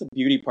the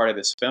beauty part of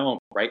this film,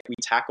 right? We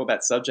tackle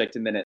that subject,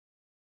 and then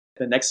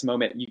the next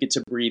moment you get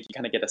to breathe. You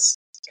kind of get a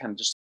kind of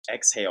just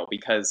exhale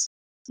because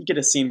you get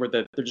a scene where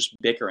they're just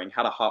bickering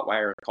how to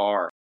hotwire a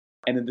car,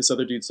 and then this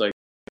other dude's like,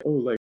 "Oh,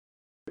 like,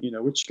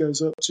 what you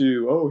guys up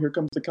to? Oh, here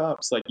comes the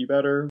cops! Like, you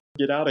better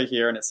get out of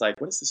here!" And it's like,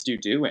 what is this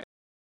dude doing?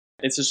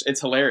 It's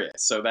hilarious.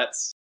 So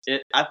that's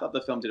it. I thought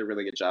the film did a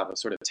really good job of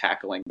sort of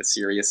tackling the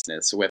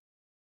seriousness with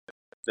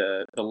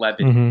the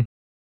levity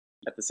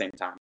at the same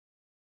time.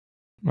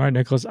 All right,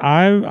 Nicholas.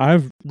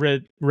 I've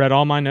read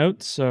all my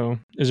notes. So,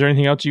 is there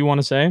anything else you want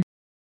to say?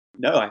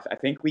 No, I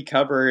think we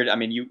covered. I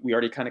mean, we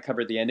already kind of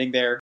covered the ending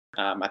there.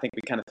 I think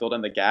we kind of filled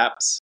in the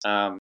gaps.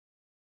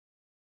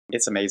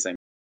 It's amazing.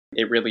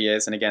 It really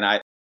is. And again, I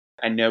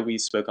know we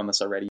spoke on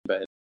this already,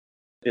 but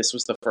this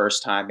was the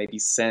first time, maybe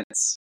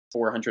since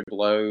 400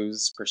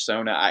 Blows,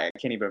 Persona, I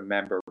can't even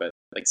remember, but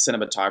like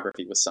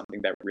cinematography was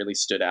something that really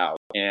stood out.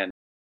 And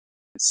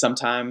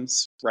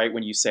sometimes, right,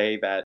 when you say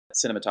that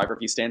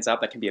cinematography stands out,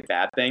 that can be a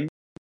bad thing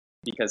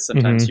because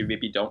sometimes you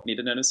maybe don't need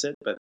to notice it,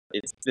 but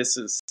this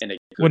is in a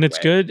good when it's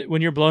way. good,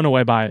 when you're blown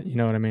away by it, you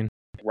know what I mean?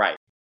 Right.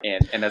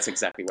 And that's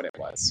exactly what it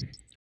was.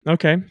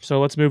 Okay,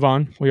 so let's move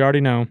on. We already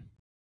know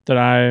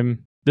that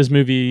this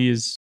movie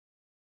is,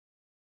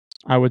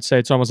 I would say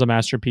it's almost a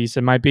masterpiece.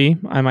 It might be.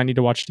 I might need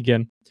to watch it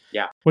again.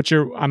 Yeah. What's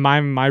your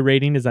my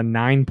rating is a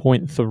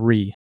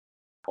 9.3.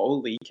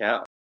 Holy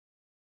cow.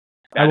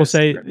 I will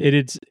say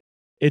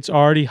it's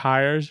already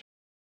higher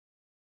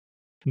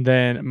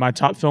than my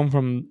top film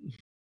from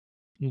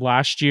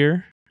last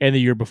year and the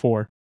year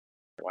before.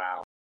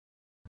 Wow.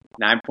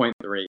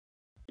 9.3.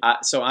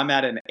 So I'm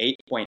at an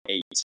 8.8.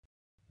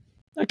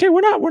 Okay,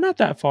 we're not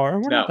that far.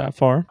 We're not that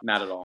far.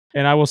 Not at all.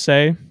 And I will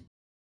say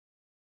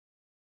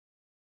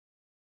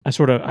I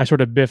sort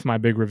of biffed my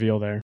big reveal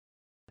there.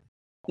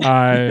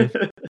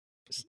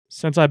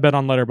 Since I've been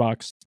on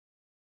Letterboxd,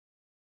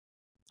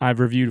 I've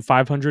reviewed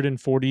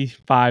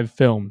 545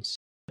 films.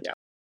 Yeah.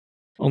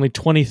 Only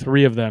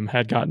 23 of them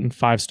had gotten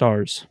 5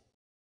 stars.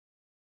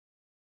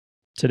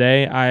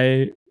 Today,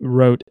 I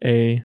wrote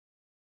a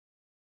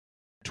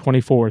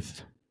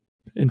 24th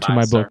into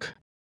my book.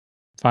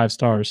 5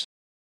 stars.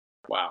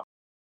 Wow.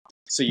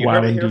 So you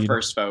heard it here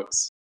first,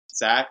 folks.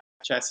 Zach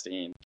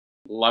Chastain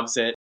loves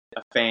it.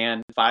 A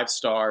fan, 5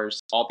 stars,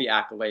 all the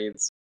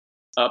accolades,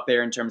 up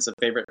there in terms of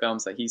favorite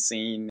films that he's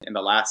seen in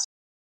the last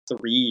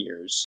 3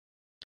 years.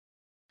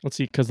 Let's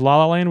see, because La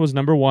La Land was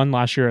number 1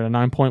 last year at a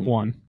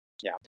 9.1.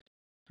 Yeah.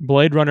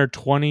 Blade Runner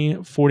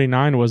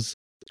 2049 was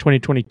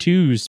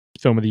 2022's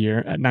film of the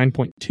year at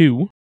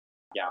 9.2.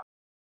 Yeah.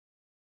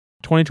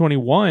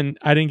 2021,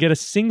 I didn't get a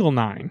single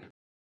 9.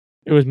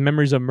 It was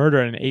Memories of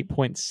Murder at an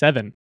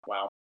 8.7.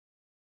 Wow.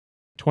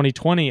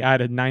 2020, I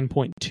had a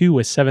 9.2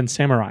 with Seven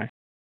Samurai.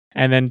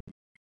 And then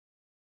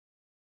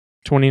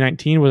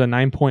 2019 was a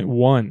 9.1.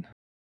 Wow.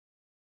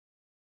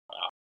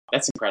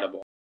 That's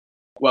incredible.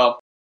 Well,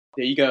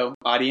 there you go,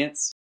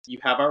 audience. You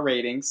have our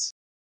ratings.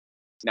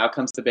 Now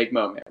comes the big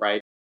moment,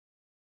 right?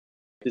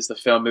 Does the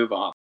film move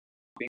on?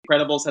 The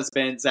Incredibles has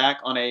been, Zach,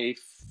 on a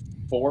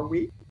 4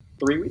 week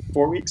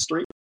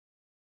streak.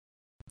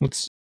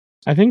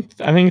 I think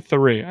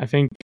 3. I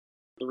think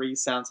 3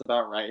 sounds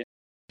about right.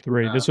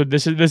 3. This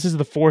is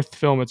the 4th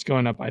film it's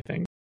going up, I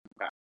think.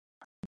 Okay.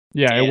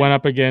 Yeah, it went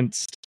up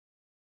against,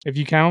 if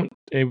you count,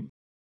 it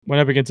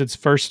went up against its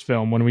first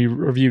film when we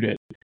reviewed it.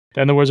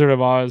 Then The Wizard of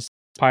Oz,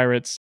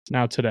 Pirates,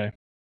 now today.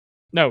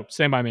 No,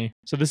 Stand By Me.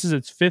 So this is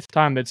its 5th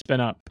time that's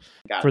been up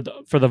for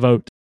the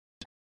vote.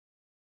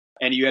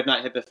 And you have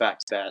not hit the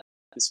fact that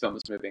this film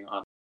is moving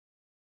on.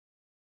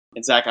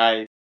 And Zach,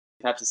 I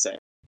have to say,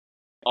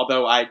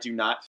 although I do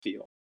not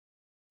feel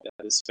that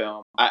this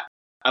film, I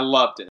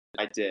loved it.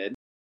 I did.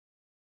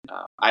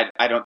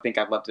 I don't think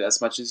I loved it as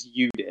much as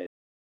you did.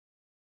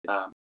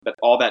 But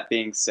all that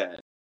being said,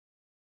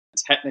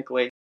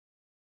 technically,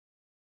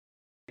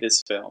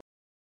 this film,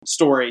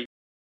 story,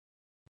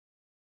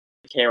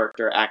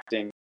 character,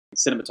 acting,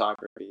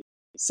 cinematography,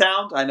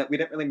 sound. I know we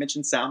didn't really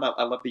mention sound.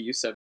 I love the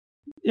use of.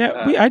 Yeah,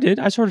 I did.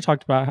 I sort of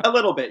talked about a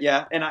little bit,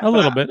 yeah, and a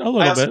little bit.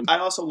 I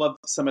also love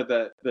some of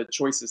the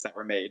choices that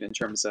were made in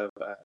terms of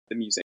the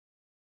music.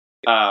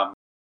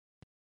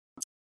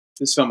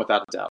 This film,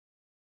 without a doubt,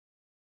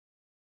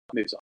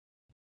 moves on.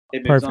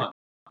 It moves on.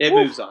 It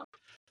moves on.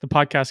 The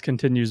podcast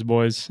continues,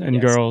 boys and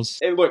girls.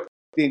 And look,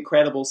 The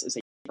Incredibles is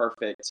a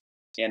perfect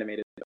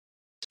animated film.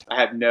 I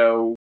have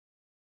no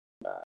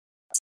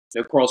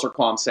quarrels or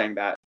qualms saying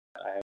that.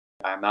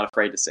 I'm not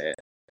afraid to say it.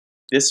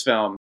 This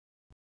film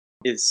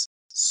is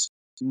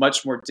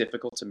much more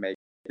difficult to make.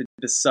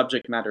 The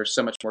subject matter is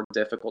so much more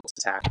difficult to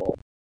tackle.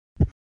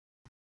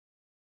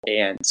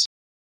 And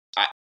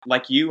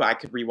like you, I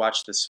could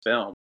rewatch this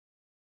film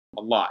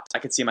a lot. I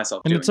could see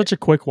myself doing it. And it's such a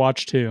quick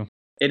watch, too.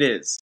 It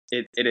is.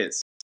 It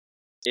is.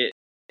 It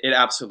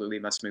absolutely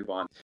must move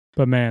on.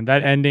 But man,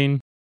 that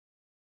ending,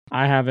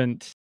 I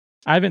haven't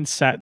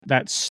sat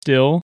that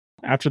still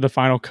after the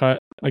final cut,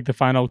 like the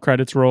final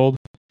credits rolled,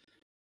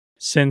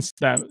 since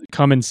that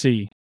Come and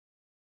See.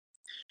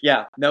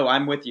 Yeah, no,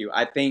 I'm with you.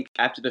 I think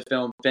after the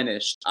film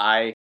finished,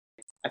 I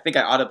think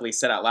I audibly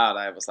said out loud,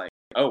 I was like,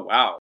 "Oh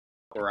wow,"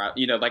 or and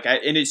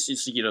it's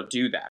just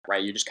do that,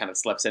 right? You just kind of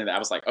slips into that. I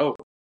was like, "Oh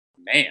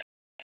man,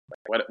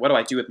 what do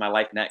I do with my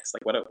life next?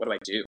 Like, what do I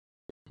do?"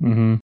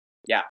 Mm-hmm.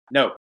 Yeah,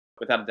 no,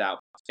 without a doubt.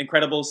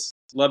 Incredibles,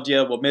 loved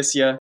you. We'll miss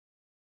you.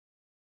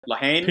 La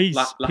Haine, Peace.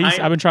 La Peace.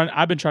 Haine?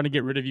 I've been trying to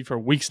get rid of you for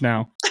weeks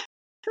now.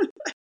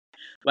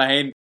 La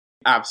Haine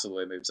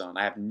absolutely moves on.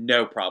 I have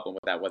no problem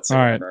with that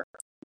whatsoever.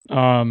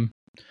 All right.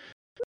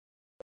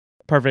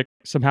 Perfect.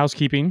 Some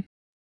housekeeping.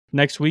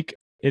 Next week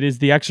it is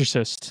The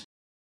Exorcist.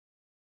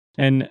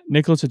 And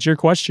Nicholas, it's your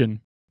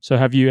question. So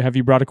have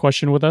you brought a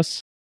question with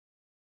us?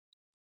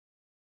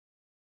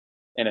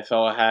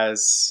 NFL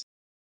has.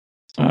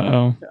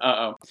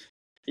 Uh-oh.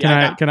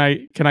 Yeah, Can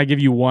I give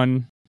you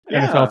one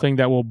NFL thing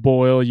that will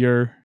boil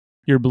your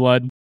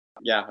blood?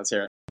 Yeah, let's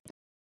hear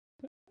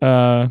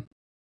it.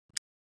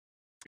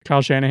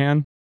 Kyle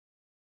Shanahan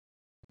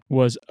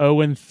was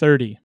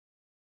 0-30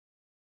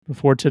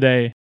 before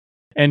today,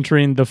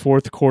 entering the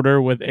fourth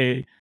quarter with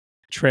a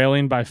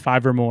trailing by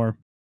 5 or more.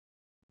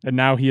 And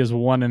now he is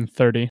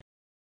 1-30.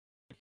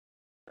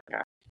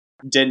 Okay.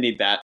 Didn't need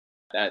that.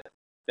 That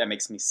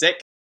makes me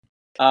sick.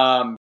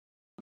 But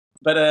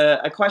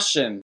a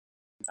question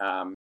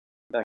that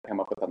I come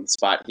up with on the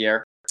spot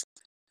here.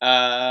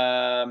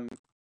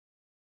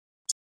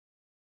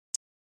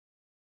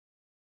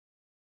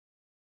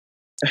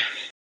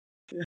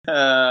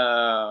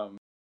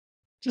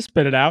 Just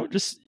spit it out.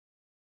 Just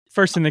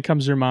first thing that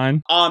comes to your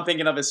mind. All I'm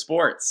thinking of is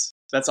sports.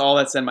 That's all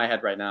that's in my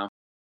head right now.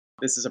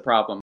 This is a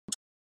problem.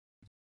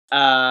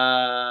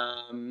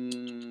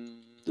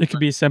 It could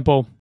be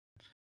simple.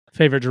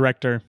 Favorite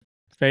director.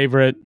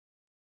 Favorite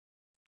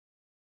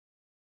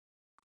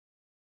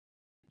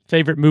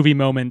movie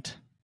moment.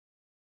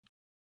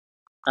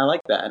 I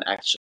like that,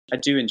 actually. I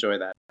do enjoy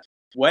that.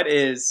 What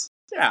is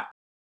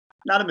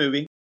not a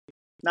movie,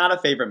 not a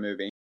favorite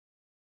movie.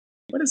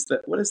 What is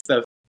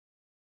the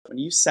when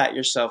you sat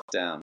yourself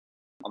down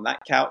on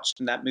that couch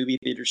in that movie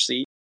theater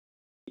seat,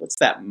 what's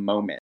that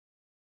moment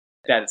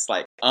that it's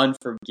like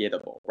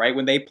unforgettable, right?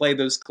 When they play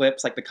those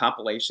clips, like the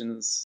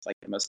compilations, like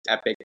the most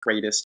epic,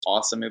 greatest,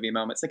 awesome movie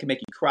moments, they can make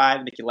you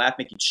cry, make you laugh,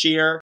 make you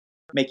cheer,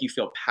 make you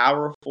feel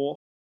powerful.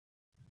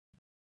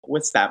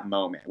 What's that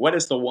moment? What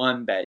is the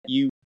one that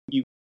you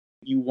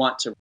want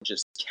to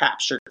just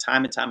capture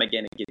time and time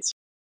again? It gets you.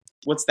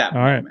 What's that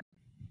moment? Right.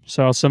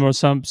 So I'll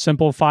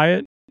simplify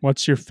it.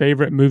 What's your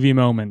favorite movie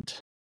moment?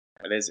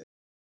 What is it?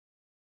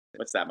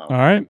 What's that moment? All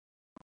right.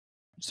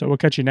 So we'll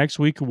catch you next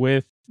week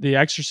with The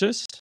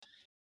Exorcist.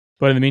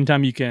 But in the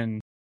meantime, you can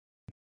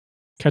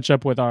catch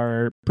up with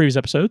our previous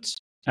episodes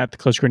at the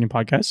Close Screening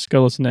Podcast.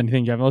 Go listen to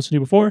anything you haven't listened to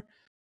before.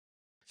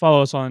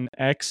 Follow us on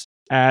X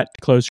at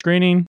Close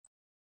Screening.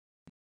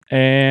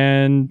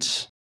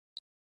 And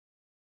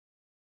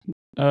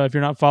if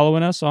you're not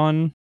following us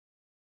on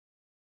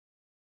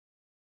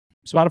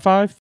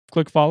Spotify,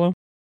 click follow,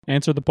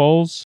 answer the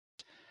polls,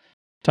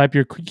 type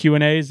your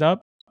Q&As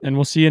up, and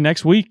we'll see you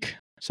next week.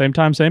 Same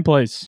time, same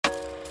place.